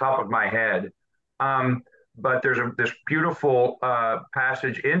it off the top of my head, but there's this beautiful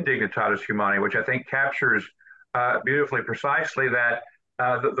passage in Dignitatis Humanae, which I think captures beautifully, precisely that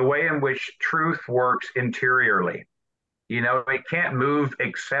the way in which truth works interiorly. You know, it can't move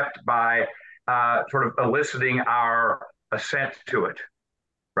except by sort of eliciting our assent to it,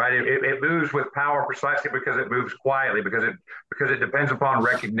 right? It moves with power precisely because it moves quietly, because it depends upon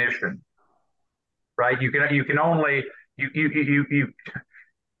recognition, right? You can only you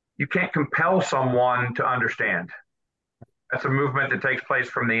can't compel someone to understand. That's a movement that takes place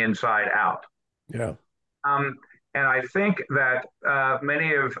from the inside out. Yeah. And I think that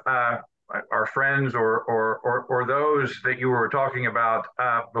many of our friends or those that you were talking about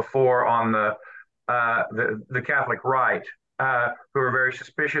before on the Catholic right, who are very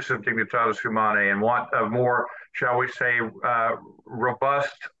suspicious of Dignitatis Humanae and want a more, shall we say,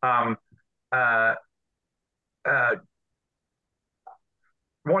 robust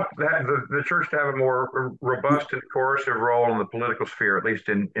want the church to have a more robust and coercive role in the political sphere, at least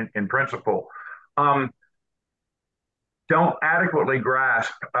in principle, don't adequately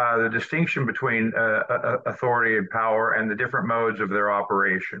grasp the distinction between authority and power and the different modes of their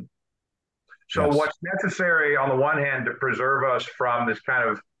operation. So Yes. what's necessary on the one hand to preserve us from this kind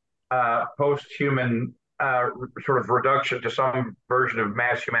of post-human sort of reduction to some version of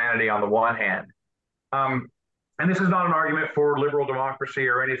mass humanity on the one hand. And this is not an argument for liberal democracy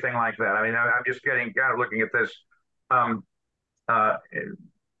or anything like that. I mean, I'm just getting kind of looking at this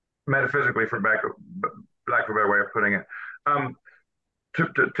metaphysically, for lack of a better way of putting it.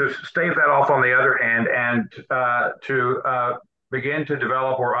 To stave that off on the other hand, and to begin to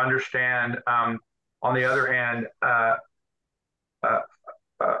develop or understand, on the other hand,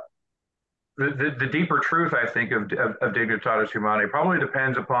 the deeper truth, I think, of Dignitatis Humanae probably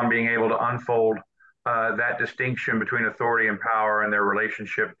depends upon being able to unfold that distinction between authority and power and their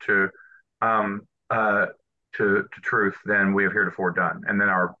relationship to truth than we have heretofore done, and than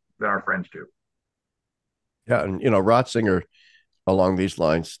our friends do. Yeah, and Ratzinger, along these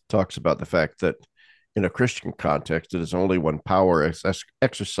lines, talks about the fact that in a Christian context, it is only when power is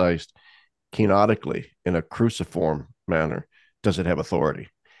exercised kenotically in a cruciform manner does it have authority.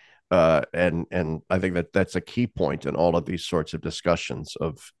 And I think that that's a key point in all of these sorts of discussions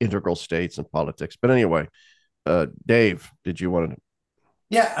of integral states and politics. But anyway, Dave, did you want to?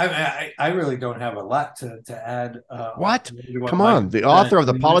 Yeah, I really don't have a lot to add. What? Come on, the author of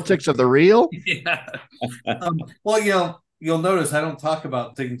The Politics of the Real? Yeah. Well, you'll notice I don't talk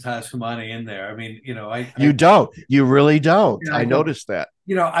about Dignitatis Humanae in there. I mean, you don't. You really don't. I don't. Noticed that.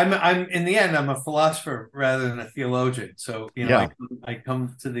 I'm in the end, I'm a philosopher rather than a theologian. So, Yeah. I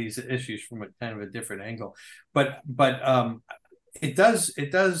come to these issues from a kind of a different angle. But it does.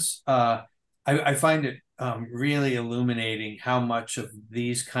 I find it really illuminating how much of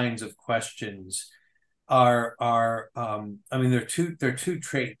these kinds of questions are I mean, there are two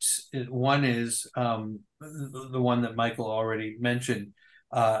traits. One is the one that Michael already mentioned.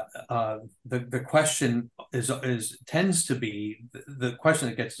 The question tends to be the question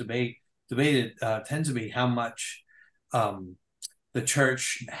that gets debated tends to be how much the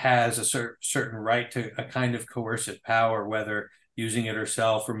church has a certain right to a kind of coercive power, whether using it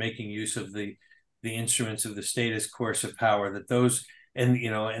herself or making use of the instruments of the state as coercive power. That those and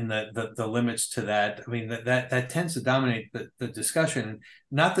the limits to that. I mean, that tends to dominate the discussion.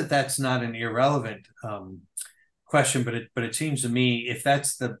 Not that that's not an irrelevant question, but it seems to me, if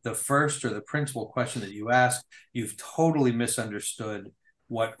that's the first or the principal question that you ask, you've totally misunderstood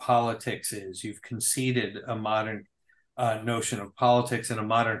what politics is. You've conceded a modern notion of politics and a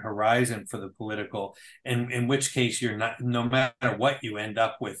modern horizon for the political, and in which case you're not, no matter what you end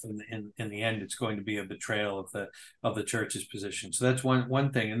up with in the end, it's going to be a betrayal of the church's position. So that's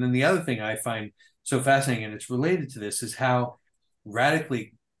one thing. And then the other thing I find so fascinating, and it's related to this, is how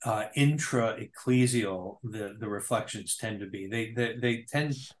radically intra-ecclesial the reflections tend to be. They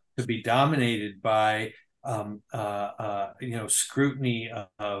tend to be dominated by scrutiny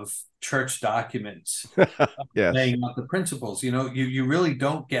of church documents, yes. laying out the principles. You really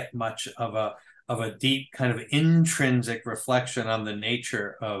don't get much of a deep kind of intrinsic reflection on the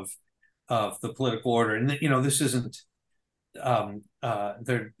nature of the political order. And this isn't all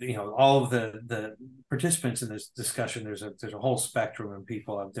of the participants in this discussion. There's a whole spectrum, and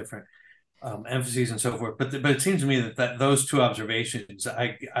people have different emphases and so forth. But it seems to me that those two observations,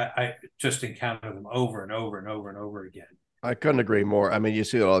 I just encounter them over and over and over and over again. I couldn't agree more. I mean, you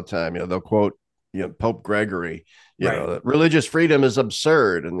see it all the time. They'll quote, Pope Gregory, Right. that religious freedom is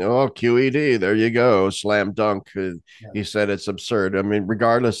absurd. And, QED, there you go, slam dunk. Yeah. He said it's absurd. I mean,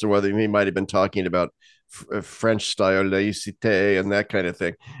 regardless of whether he might have been talking about French style laïcité and that kind of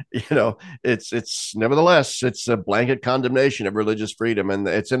thing, it's nevertheless, it's a blanket condemnation of religious freedom. And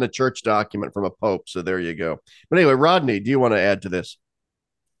it's in a church document from a pope. So there you go. But anyway, Rodney, do you want to add to this?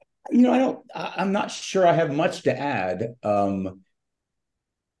 I'm not sure I have much to add.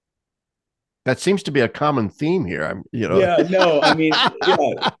 That seems to be a common theme here. Yeah, no, I mean,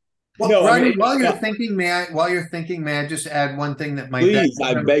 yeah. Well, No, I Rodney, mean, while you're thinking, may I just add one thing that please,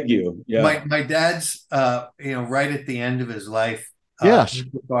 I beg you. Yeah. My dad's, right at the end of his life. Yes.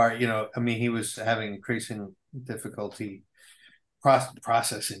 I mean, he was having increasing difficulty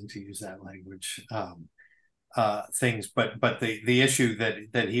processing, to use that language, things. But the issue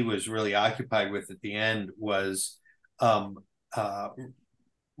that he was really occupied with at the end was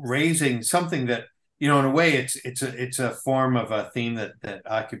raising something that, in a way, it's a form of a theme that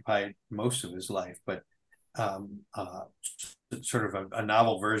occupied most of his life, but sort of a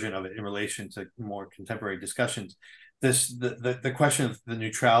novel version of it in relation to more contemporary discussions. The question of the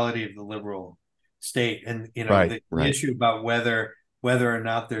neutrality of the liberal state, and the issue about whether or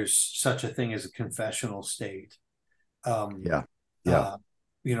not there's such a thing as a confessional state. Or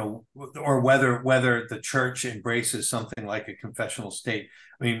whether the church embraces something like a confessional state.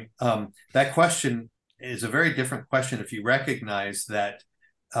 I mean, that question is a very different question if you recognize that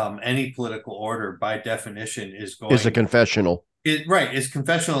any political order, by definition, is a confessional. Is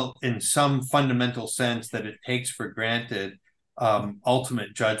confessional in some fundamental sense, that it takes for granted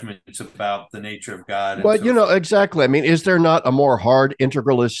ultimate judgments about the nature of God. Well, exactly. I mean, is there not a more hard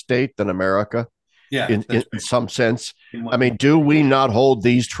integralist state than America? Yeah, in some sense. I mean, do we not hold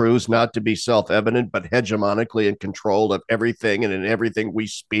these truths not to be self-evident, but hegemonically in control of everything and in everything we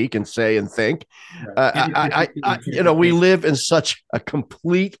speak and say and think? We live in such a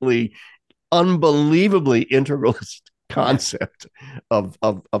completely, unbelievably integralist concept of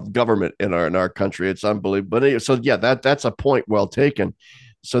government in our country. It's unbelievable. But so yeah, that's a point well taken.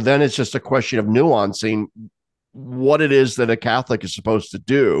 So then it's just a question of nuancing what it is that a Catholic is supposed to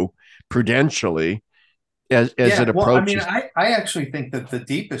do prudentially as it approaches. I mean, I actually think that the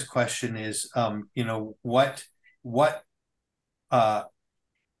deepest question is, how to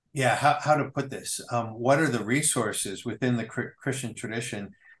put this? What are the resources within the Christian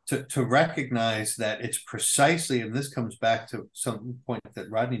tradition to recognize that it's precisely, and this comes back to some point that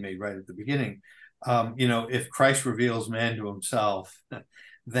Rodney made right at the beginning, if Christ reveals man to himself,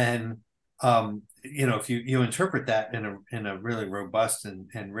 then if you interpret that in a really robust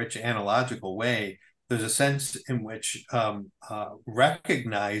and rich analogical way, there's a sense in which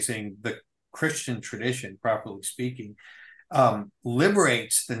recognizing the Christian tradition, properly speaking,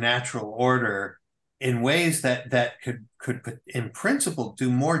 liberates the natural order in ways that could in principle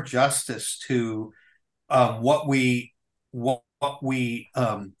do more justice to what we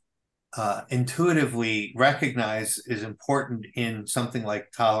intuitively recognize is important in something like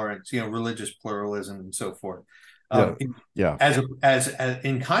tolerance, religious pluralism, and so forth. As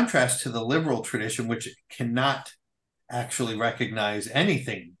in contrast to the liberal tradition, which cannot actually recognize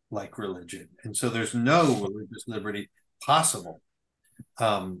anything like religion, and so there's no religious liberty possible.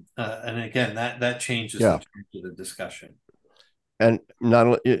 And again, that changes the discussion. And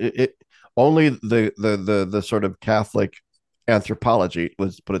not only the sort of Catholic anthropology,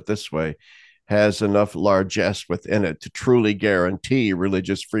 let's put it this way, has enough largesse within it to truly guarantee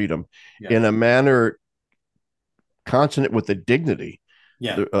religious freedom in a manner consonant with the dignity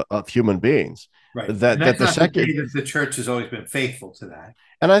of human beings. Right. That the church has always been faithful to that.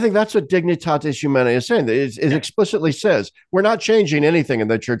 And I think that's what Dignitatis Humanae is saying. It explicitly says we're not changing anything in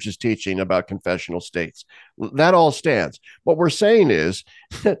the church's teaching about confessional states. That all stands. What we're saying is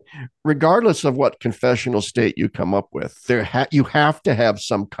that regardless of what confessional state you come up with, you have to have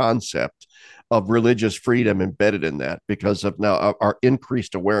some concept of religious freedom embedded in that because of now our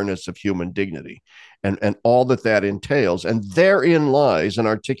increased awareness of human dignity and all that entails. And therein lies an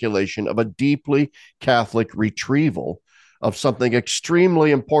articulation of a deeply Catholic retrieval of something extremely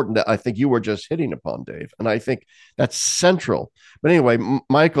important that I think you were just hitting upon, Dave. And I think that's central. But anyway,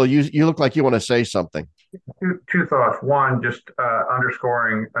 Michael, you look like you want to say something. Two thoughts. One, just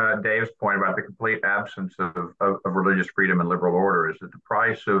underscoring Dave's point about the complete absence of religious freedom and liberal order is that the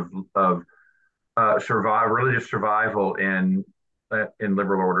price of religious survival in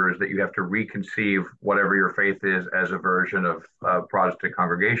liberal order is that you have to reconceive whatever your faith is as a version of Protestant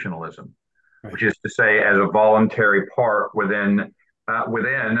congregationalism. which is to say, as a voluntary part within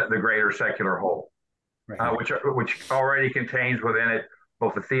the greater secular whole, which already contains within it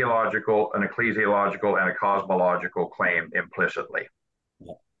both a theological, an ecclesiological, and a cosmological claim implicitly.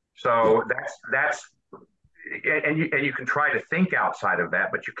 So that's and you can try to think outside of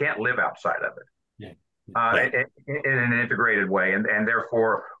that, but you can't live outside of it in an integrated way, and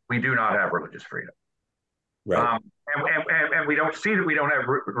therefore we do not have religious freedom. Right. And we don't see that we don't have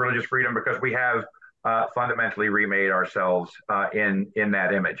religious freedom because we have fundamentally remade ourselves in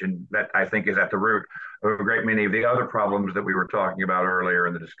that image, and that I think is at the root of a great many of the other problems that we were talking about earlier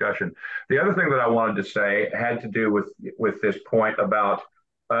in the discussion. The other thing that I wanted to say had to do with this point about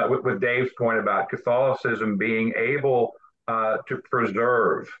with Dave's point about Catholicism being able to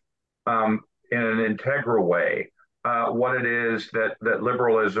preserve in an integral way what it is that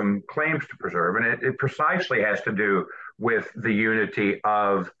liberalism claims to preserve. And it precisely has to do with the unity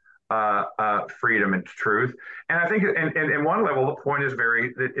of freedom and truth. And I think in one level, the point is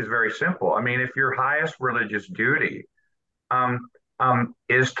very simple. I mean, if your highest religious duty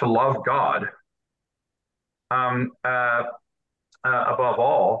is to love God above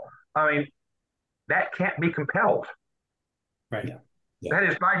all, I mean, that can't be compelled. Right. That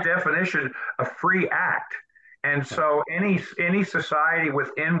is by definition a free act. And so any society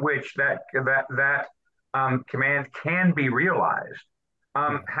within which that command can be realized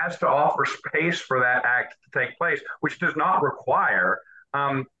has to offer space for that act to take place, which does not require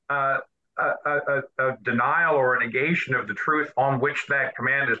a denial or a negation of the truth on which that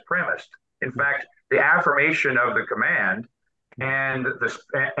command is premised. In fact, the affirmation of the command and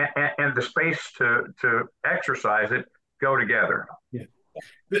the space to exercise it go together. Yeah.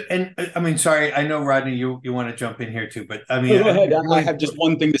 And I mean, sorry, I know, Rodney, you want to jump in here too, but I mean, go ahead. I have just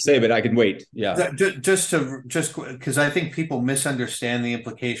one thing to say, but I can wait. Yeah. Just because I think people misunderstand the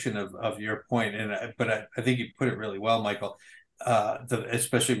implication of your point, but I think you put it really well, Michael,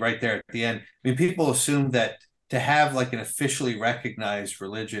 especially right there at the end. I mean, people assume that to have like an officially recognized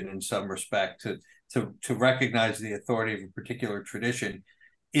religion in some respect, to recognize the authority of a particular tradition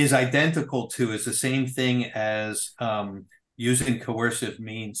is identical to, is the same thing as using coercive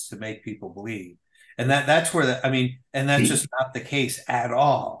means to make people believe. And that's where and that's just not the case at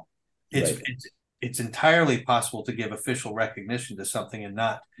all. It's entirely possible to give official recognition to something and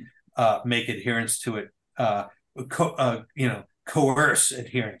not make adherence to it, coerce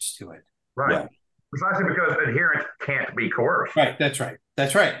adherence to it. Right. Yeah. Precisely because adherence can't be coerced. Right. That's right.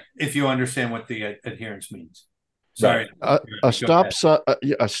 If you understand what the adherence means. Sorry. A stop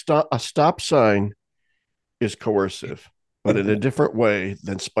sign is coercive, but in a different way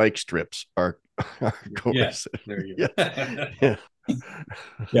than spike strips are coercive. Yeah, there you go.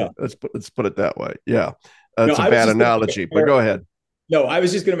 Yeah. Let's put it that way. Yeah. That's a bad analogy, but go ahead. No, I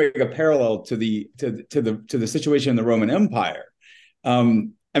was just going to make a parallel to the situation in the Roman Empire.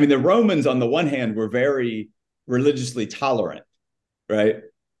 I mean, the Romans, on the one hand, were very religiously tolerant, right?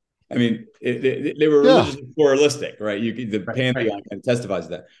 I mean, they were religiously pluralistic, right? The Pantheon kind of testifies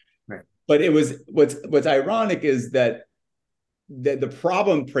to that. Right. But it was what's ironic is that the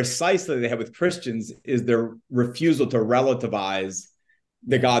problem precisely they had with Christians is their refusal to relativize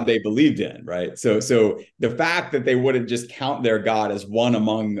the God they believed in, right? So the fact that they wouldn't just count their God as one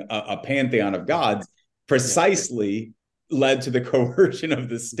among a pantheon of gods precisely led to the coercion of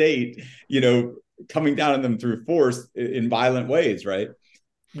the state, coming down on them through force in violent ways, right?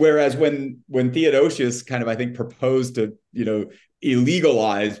 Whereas when Theodosius kind of, I think, proposed to,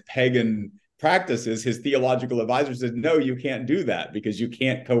 illegalize pagan practices, his theological advisor said, no, you can't do that because you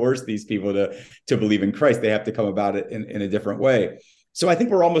can't coerce these people to believe in Christ. They have to come about it in a different way. So I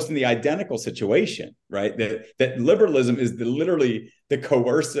think we're almost in the identical situation, right? That liberalism is literally the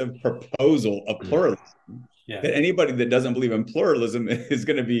coercive proposal of pluralism. Yeah. That anybody that doesn't believe in pluralism is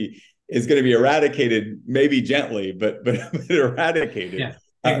going to be eradicated, maybe gently, but eradicated. Yeah.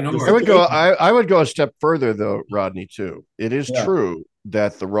 I would go a step further, though, Rodney, too. It is true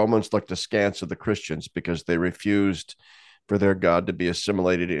that the Romans looked askance at the Christians because they refused for their God to be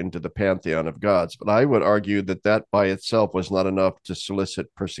assimilated into the pantheon of gods. But I would argue that by itself was not enough to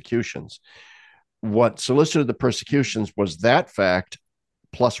solicit persecutions. What solicited the persecutions was that fact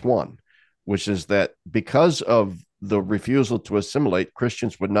plus one, which is that because of the refusal to assimilate,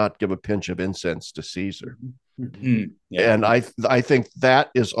 Christians would not give a pinch of incense to Caesar. Mm-hmm. Yeah. And I think that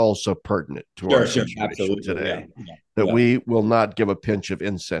is also pertinent to our situation today, that we will not give a pinch of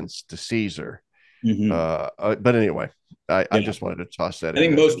incense to Caesar. Mm-hmm. But anyway, I just wanted to toss that in. I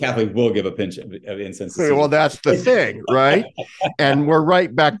think most Catholics will give a pinch of incense to Caesar. Well, that's the thing, right? And we're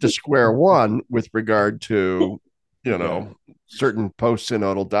right back to square one with regard to, certain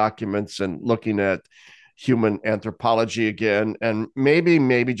post-synodal documents and looking at human anthropology again. And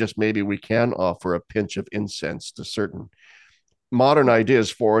maybe, just maybe, we can offer a pinch of incense to certain modern ideas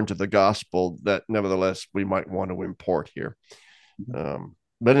foreign to the gospel that nevertheless we might want to import here.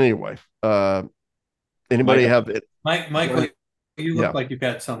 But anyway, anybody have it? Michael, you look like you've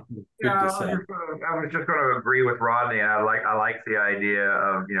got something good to say. I was just going to agree with Rodney. I like the idea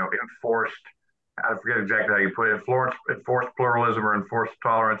of, enforced, I forget exactly how you put it, enforced pluralism or enforced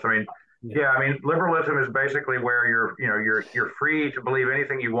tolerance. I mean, liberalism is basically where you're free to believe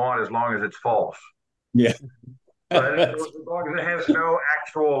anything you want as long as it's false. Yeah. But as long as it has no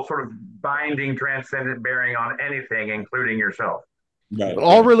actual sort of binding, transcendent bearing on anything, including yourself. Right. But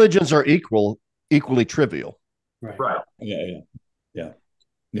all religions are equally trivial. Right. Yeah.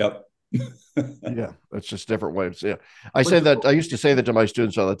 Yep. Yeah, that's just different ways. Yeah, I used to say that to my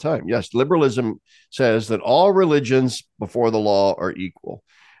students all the time. Yes, liberalism says that all religions before the law are equal,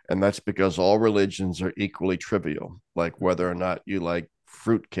 and that's because all religions are equally trivial. Like whether or not you like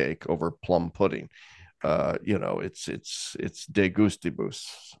fruitcake over plum pudding, it's de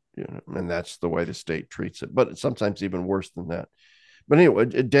gustibus, and that's the way the state treats it. But it's sometimes even worse than that. But anyway,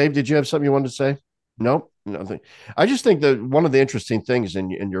 Dave, did you have something you wanted to say? Nope, nothing. I just think that one of the interesting things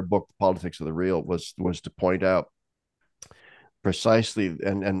in your book, The Politics of the Real, was to point out precisely,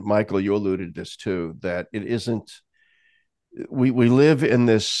 and Michael, you alluded to this too, that it isn't, we live in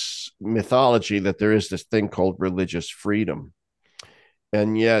this mythology that there is this thing called religious freedom.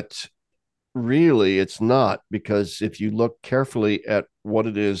 And yet, really, it's not, because if you look carefully at what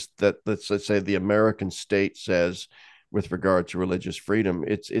it is that, let's say, the American state says with regard to religious freedom,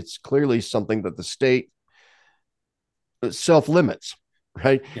 it's clearly something that the state self-limits,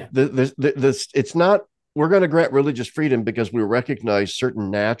 right? Yeah. It's not, we're going to grant religious freedom because we recognize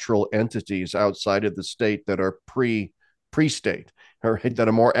certain natural entities outside of the state that are pre-state, right, that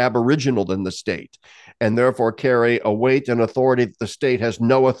are more aboriginal than the state, and therefore carry a weight and authority that the state has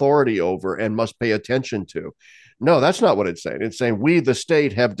no authority over and must pay attention to. No, that's not what it's saying. It's saying we, the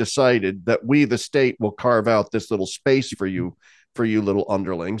state, have decided that we, the state, will carve out this little space for you little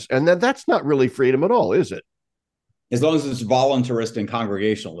underlings. And then that's not really freedom at all, is it? As long as it's voluntarist and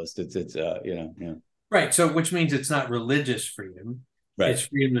congregationalist, it's Right. So which means it's not religious freedom. Right. It's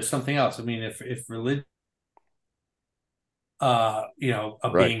freedom to something else. I mean, if religion,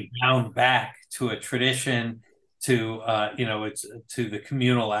 being bound back to a tradition, to it's to the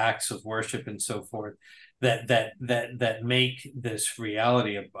communal acts of worship and so forth, that make this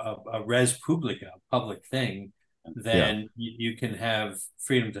reality a res publica, a public thing, then you can have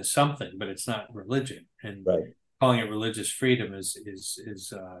freedom to something, but it's not religion. And calling it religious freedom is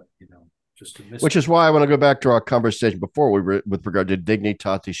just a mystery. Which is why I want to go back to our conversation before with regard to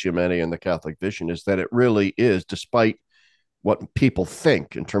dignitatis humanae and the Catholic vision, is that it really is, despite what people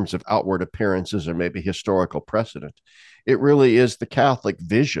think in terms of outward appearances or maybe historical precedent, it really is the Catholic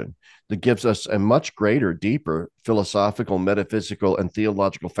vision that gives us a much greater, deeper philosophical, metaphysical, and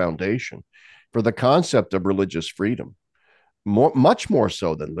theological foundation for the concept of religious freedom, much more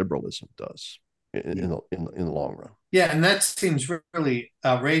so than liberalism does in the long run. Yeah, and that seems really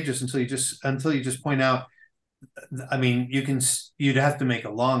outrageous until you just point out. I mean, you'd have to make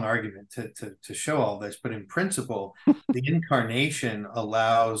a long argument to show all this, but in principle, the incarnation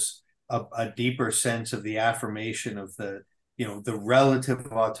allows a deeper sense of the affirmation of the relative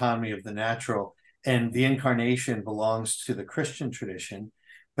autonomy of the natural, and the incarnation belongs to the Christian tradition.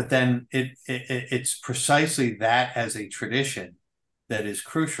 But then it's precisely that as a tradition that is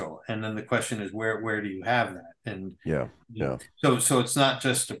crucial, and then the question is where do you have that? And so it's not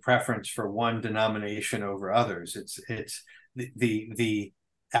just a preference for one denomination over others. It's the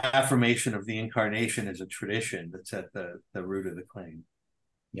affirmation of the incarnation as a tradition that's at the root of the claim.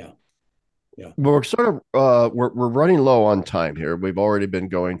 Yeah. Well, we're running low on time here. We've already been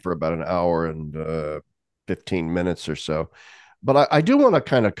going for about an hour and 15 minutes or so, but I do want to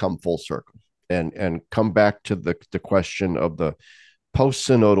kind of come full circle and come back to the question of the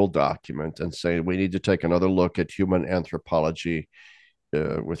post-synodal document and say we need to take another look at human anthropology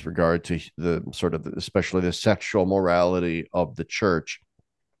with regard to the sort of, especially the sexual morality of the church.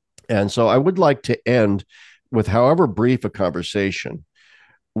 And so I would like to end with, however brief a conversation,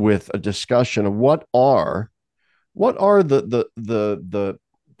 with a discussion of what are the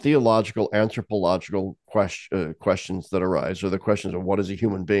theological, anthropological questions that arise, or the questions of what is a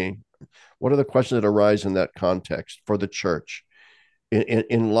human being? What are the questions that arise in that context for the church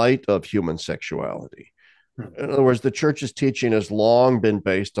in light of human sexuality? In other words, the church's teaching has long been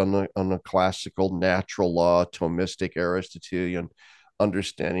based on the classical natural law, Thomistic, Aristotelian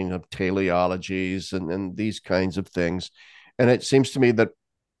understanding of teleologies and these kinds of things. And it seems to me that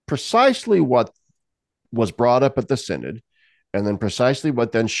precisely what was brought up at the synod, and then precisely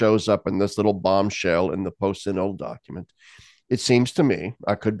what then shows up in this little bombshell in the post-synodal document, it seems to me,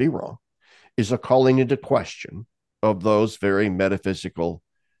 I could be wrong, is a calling into question of those very metaphysical,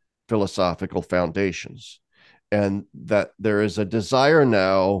 philosophical foundations. And that there is a desire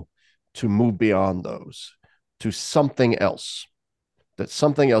now to move beyond those to something else. That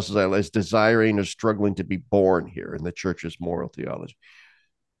something else is desiring or struggling to be born here in the church's moral theology.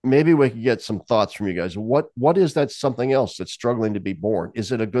 Maybe we could get some thoughts from you guys. What is that something else that's struggling to be born?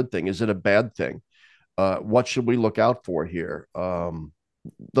 Is it a good thing? Is it a bad thing? What should we look out for here?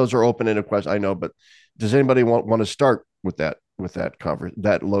 Those are open-ended questions, I know, but does anybody want to start with that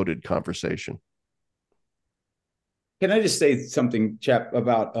that loaded conversation? Can I just say something, Chapp,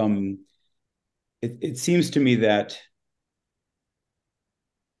 about it seems to me that,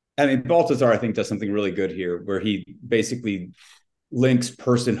 I mean, Balthazar, I think, does something really good here, where he basically links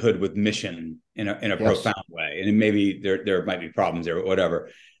personhood with mission in a yes. profound way. And maybe there might be problems there, but whatever.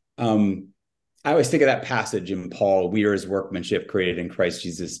 I always think of that passage in Paul, we are his workmanship created in Christ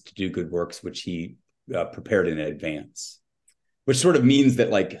Jesus to do good works, which he prepared in advance, which sort of means that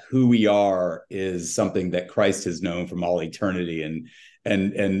like who we are is something that Christ has known from all eternity. And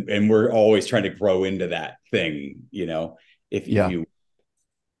we're always trying to grow into that thing, you know, if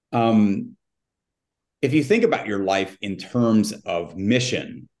you think about your life in terms of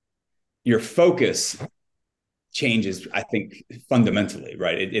mission, your focus changes, I think, fundamentally,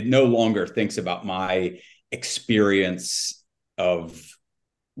 right? It no longer thinks about my experience of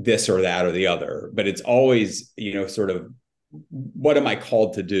this or that or the other, but it's always, you know, sort of, what am I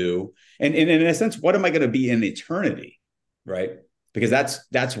called to do? And in a sense, what am I going to be in eternity, right? Because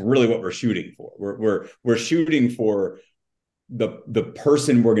that's really what we're shooting for. We're shooting for the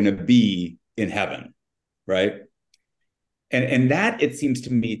person we're going to be in heaven, right? And that, it seems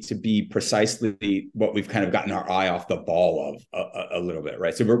to me, to be precisely what we've kind of gotten our eye off the ball of a little bit,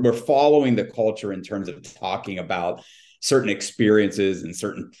 right? So we're following the culture in terms of talking about certain experiences and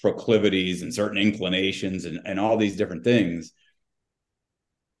certain proclivities and certain inclinations and all these different things.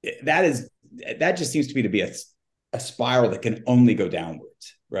 That just seems to me to be a spiral that can only go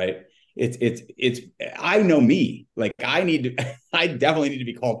downwards, right? It's I know me, like I definitely need to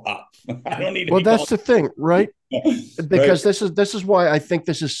be called up. I don't need to well, that's the thing, right? Because right? this is why I think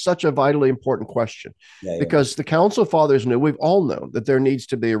this is such a vitally important question. Because the Council Fathers knew, we've all known, that there needs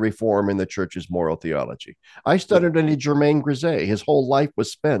to be a reform in the church's moral theology. I studied under Germain Grisey. His whole life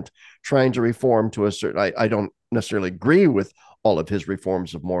was spent trying to reform to a certain, I don't necessarily agree with all of his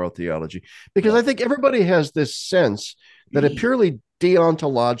reforms of moral theology, because I think everybody has this sense that a purely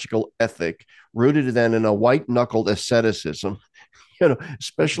deontological ethic rooted then in a white-knuckled asceticism, you know,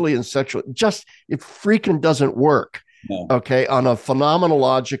 especially in sexual, just it freaking doesn't work. No. Okay, on a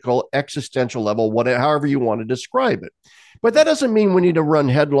phenomenological, existential level, whatever, however you want to describe it. But that doesn't mean we need to run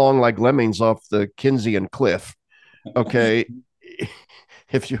headlong like lemmings off the Kinseyan cliff. Okay,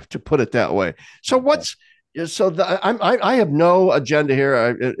 if you to put it that way. So I have no agenda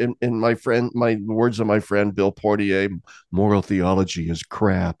here. In my words of my friend Bill Portier, moral theology is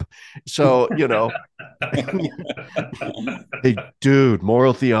crap. So, you know, hey, dude,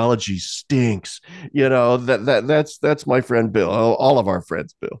 moral theology stinks. You know, that's my friend Bill. All of our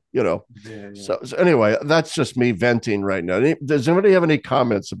friends, Bill. You know. Yeah. So anyway, that's just me venting right now. Does anybody have any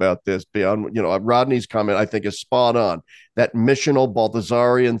comments about this beyond, you know, Rodney's comment? I think is spot on. That missional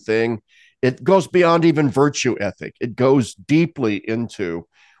Balthazarian thing. It goes beyond even virtue ethic. It goes deeply into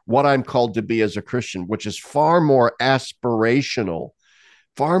what I'm called to be as a Christian, which is far more aspirational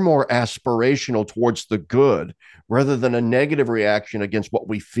towards the good, rather than a negative reaction against what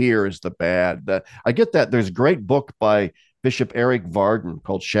we fear is the bad. I get that. There's a great book by Bishop Eric Varden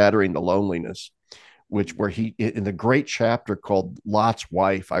called Shattering the Loneliness, where he, in the great chapter called Lot's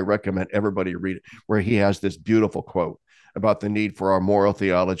Wife, I recommend everybody read it, where he has this beautiful quote about the need for our moral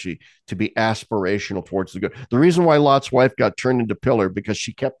theology to be aspirational towards the good. The reason why Lot's wife got turned into pillar, because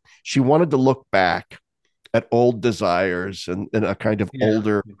she wanted to look back at old desires and a kind of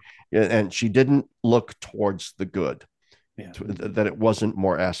older, and she didn't look towards the good, that it wasn't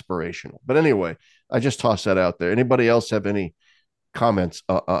more aspirational. But anyway, I just tossed that out there. Anybody else have any comments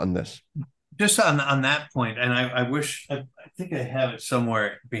on this? Just on that point, and I wish, I think I have it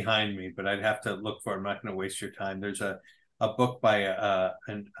somewhere behind me, but I'd have to look for it. I'm not going to waste your time. There's a book by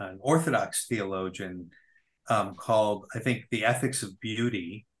an Orthodox theologian called, I think, The Ethics of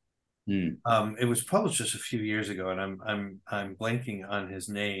Beauty. It was published just a few years ago, and I'm blanking on his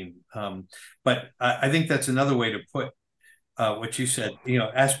name. But I think that's another way to put what you said,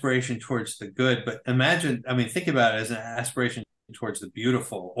 aspiration towards the good, but imagine, I mean, think about it as an aspiration towards the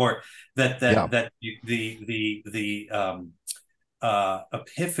beautiful, or the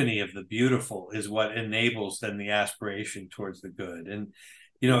epiphany of the beautiful is what enables then the aspiration towards the good. And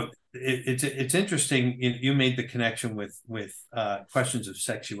it's interesting. You made the connection with questions of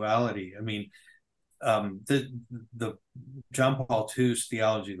sexuality. I mean, the John Paul II's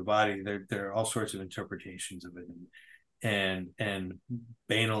theology of the body. There are all sorts of interpretations of it and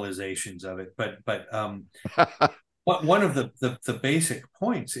banalizations of it. But one of the basic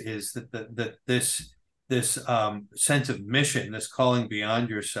points is that this sense of mission, this calling beyond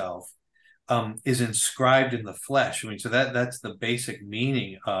yourself, is inscribed in the flesh. I mean, so that's the basic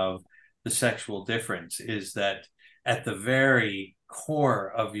meaning of the sexual difference, is that at the very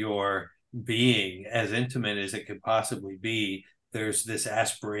core of your being, as intimate as it could possibly be, there's this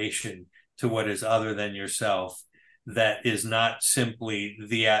aspiration to what is other than yourself, that is not simply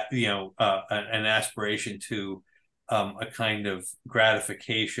an aspiration to a kind of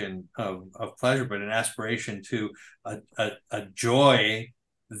gratification of pleasure, but an aspiration to a joy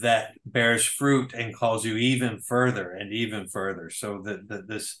that bears fruit and calls you even further and even further. So that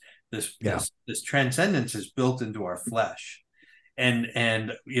this transcendence is built into our flesh, and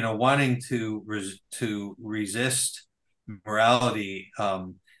wanting to resist morality.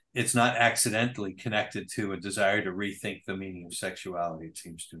 It's not accidentally connected to a desire to rethink the meaning of sexuality, it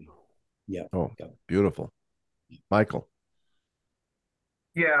seems to me. Yeah. Oh, beautiful. Michael.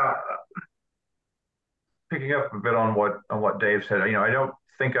 Yeah. Picking up a bit on what Dave said, I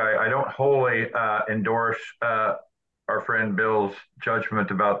don't wholly endorse our friend Bill's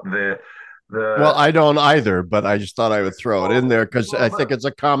judgment about the. Well, I don't either, but I just thought I would throw it in there because I think it's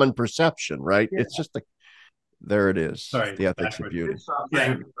a common perception, right? Yeah. It's just there it is. Sorry, the ethics of beauty. It's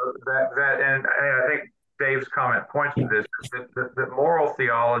something that, and I think Dave's comment points to this, that moral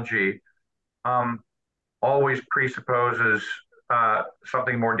theology always presupposes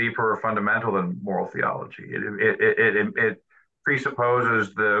something more deeper or fundamental than moral theology. It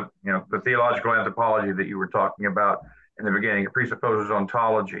presupposes the theological anthropology that you were talking about in the beginning. It presupposes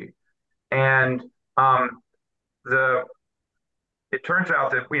ontology, and it turns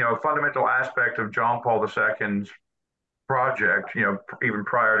out that a fundamental aspect of John Paul II's project, even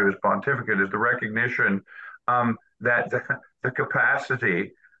prior to his pontificate, is the recognition that the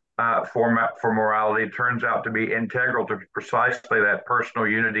capacity for morality turns out to be integral to precisely that personal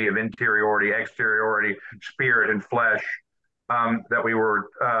unity of interiority, exteriority, spirit, and flesh that we were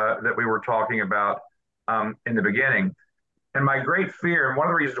talking about in the beginning. And my great fear, and one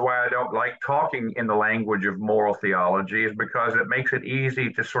of the reasons why I don't like talking in the language of moral theology, is because it makes it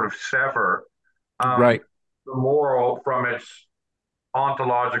easy to sort of sever the moral from its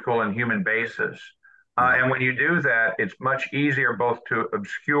ontological and human basis. And when you do that, it's much easier both to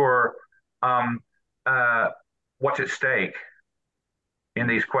obscure what's at stake in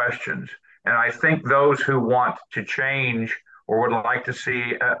these questions. And I think those who want to change or would like to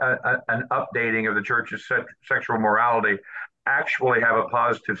see an updating of the church's sexual morality actually have a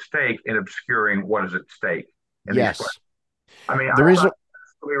positive stake in obscuring what is at stake in these questions. I mean, I find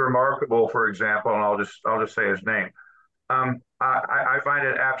absolutely remarkable, for example, and I'll just say his name. I find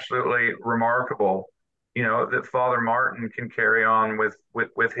it absolutely remarkable, that Father Martin can carry on with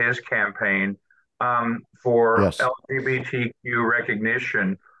his campaign for LGBTQ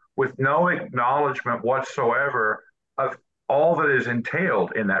recognition with no acknowledgement whatsoever of all that is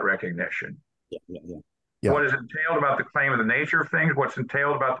entailed in that recognition. What is entailed about the claim of the nature of things, what's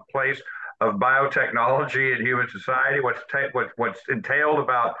entailed about the place of biotechnology in human society, what's entailed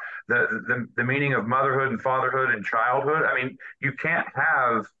about the meaning of motherhood and fatherhood and childhood. I mean, you can't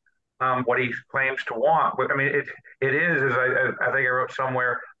have what he claims to want. I mean, it is, as I think I wrote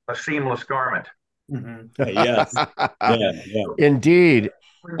somewhere, a seamless garment. Mm-hmm. Yes. Yeah. Indeed.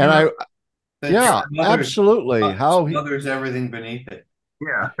 And absolutely. How there's everything beneath it.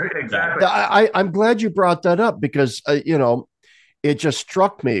 Yeah, exactly. I'm glad you brought that up because, it just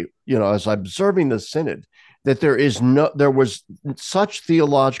struck me, as I'm observing the synod, that there was such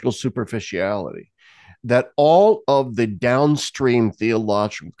theological superficiality that all of the downstream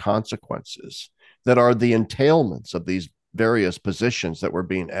theological consequences that are the entailments of these various positions that were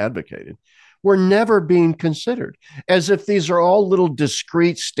being advocated were never being considered, as if these are all little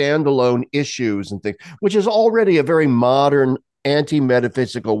discrete standalone issues and things, which is already a very modern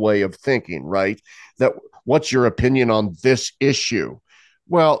anti-metaphysical way of thinking, right? That what's your opinion on this issue?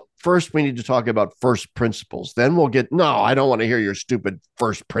 Well, first we need to talk about first principles. Then we'll I don't want to hear your stupid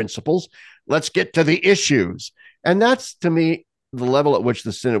first principles. Let's get to the issues. And that's, to me, the level at which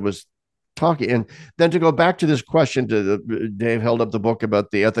the synod was talking. And then to go back to this question, Dave held up the book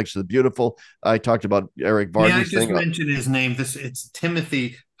about the ethics of the beautiful. I talked about Eric Varden's I just thing. mentioned his name. It's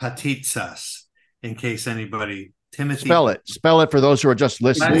Timothy Patitsas, in case anybody. Timothy. Spell it for those who are just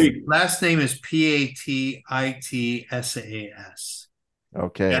listening. Last name is Patitsas.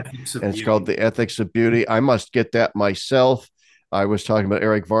 Okay. And it's called The Ethics of Beauty. I must get that myself. I was talking about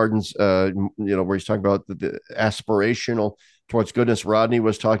Eric Varden's, where he's talking about the aspirational towards goodness. Rodney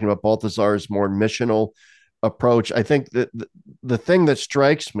was talking about Balthazar's more missional approach. I think that the thing that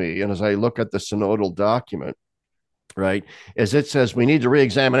strikes me, and as I look at the synodal document, right, is it says we need to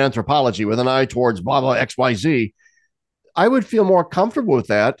re-examine anthropology with an eye towards blah, blah, XYZ. I would feel more comfortable with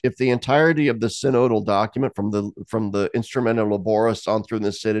that if the entirety of the synodal document from the Instrumenta Laboris on through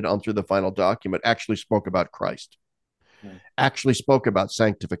the Synod, on through the final document, actually spoke about Christ, actually spoke about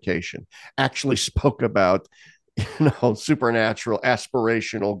sanctification, actually spoke about, supernatural,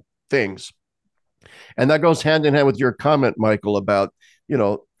 aspirational things. And that goes hand in hand with your comment, Michael, about,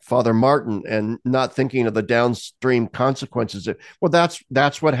 Father Martin and not thinking of the downstream consequences. Well,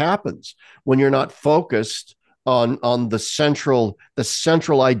 that's what happens when you're not focused on the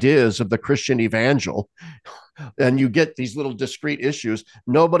central ideas of the Christian evangel, and you get these little discrete issues.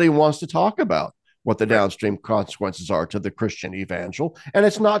 Nobody wants to talk about what the downstream consequences are to the Christian evangel, and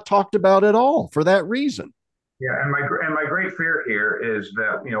it's not talked about at all for that reason. Yeah, and my great fear here is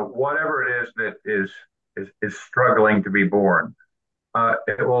that whatever it is that is struggling to be born,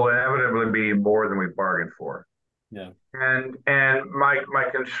 it will inevitably be more than we bargained for. Yeah. And my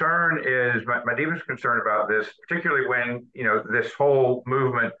concern is my deepest concern about this, particularly when this whole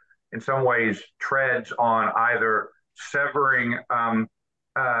movement in some ways treads on either severing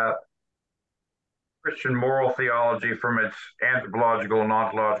Christian moral theology from its anthropological and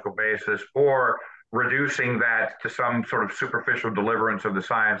ontological basis, or reducing that to some sort of superficial deliverance of the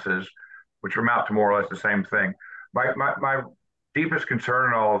sciences, which amount to more or less the same thing. My deepest concern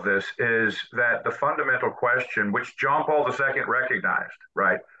in all of this is that the fundamental question, which John Paul II recognized,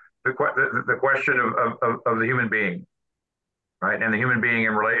 right, the question of the human being, right, and the human being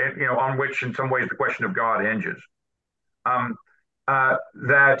in relation, on which in some ways the question of God hinges,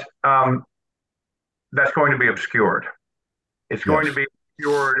 that's going to be obscured. It's going to be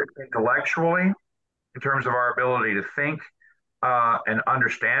obscured intellectually in terms of our ability to think and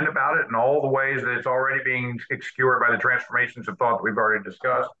understand about it in all the ways that it's already being obscured by the transformations of thought that we've already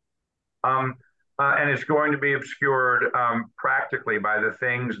discussed. And it's going to be obscured practically by the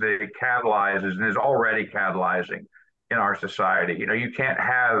things that it catalyzes and is already catalyzing in our society. You can't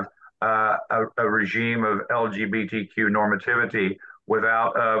have a regime of LGBTQ normativity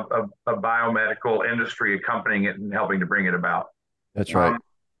without a biomedical industry accompanying it and helping to bring it about. That's right.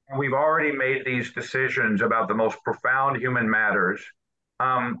 We've already made these decisions about the most profound human matters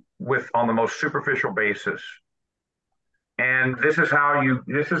on the most superficial basis, and this is how you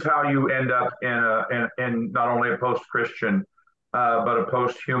end up in not only a post-Christian but a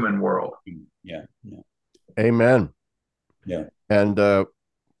post-human world. Yeah. Amen. Yeah. And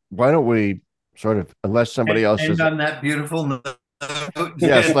why don't we sort of, unless somebody else is on that beautiful note.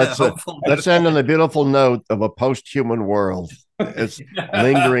 Yes, let's end on the beautiful note of a post-human world. It's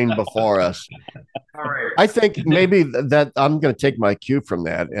lingering before us. All right. I think maybe that I'm going to take my cue from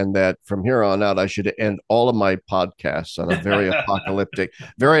that, and that from here on out, I should end all of my podcasts on a very apocalyptic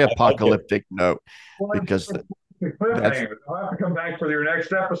note, because I'll have to come back for your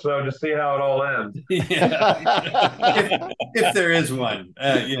next episode to see how it all ends. if there is one,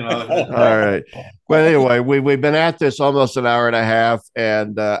 All right. Well, anyway, we've been at this almost an hour and a half,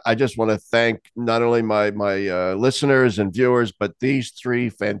 and I just want to thank not only my listeners and viewers, but these three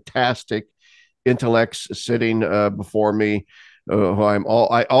fantastic intellects sitting before me, who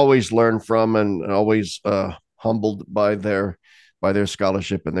I always learn from and always humbled by their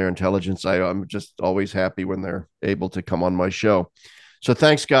scholarship and their intelligence. I'm just always happy when they're able to come on my show. So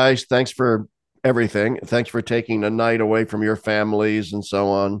thanks, guys. Thanks for everything. Thanks for taking a night away from your families and so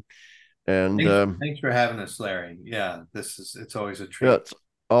on. And thanks for having us, Larry. Yeah, it's always a treat. Yeah, it's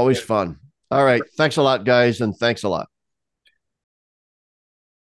always fun. All right. Thanks a lot, guys. And thanks a lot.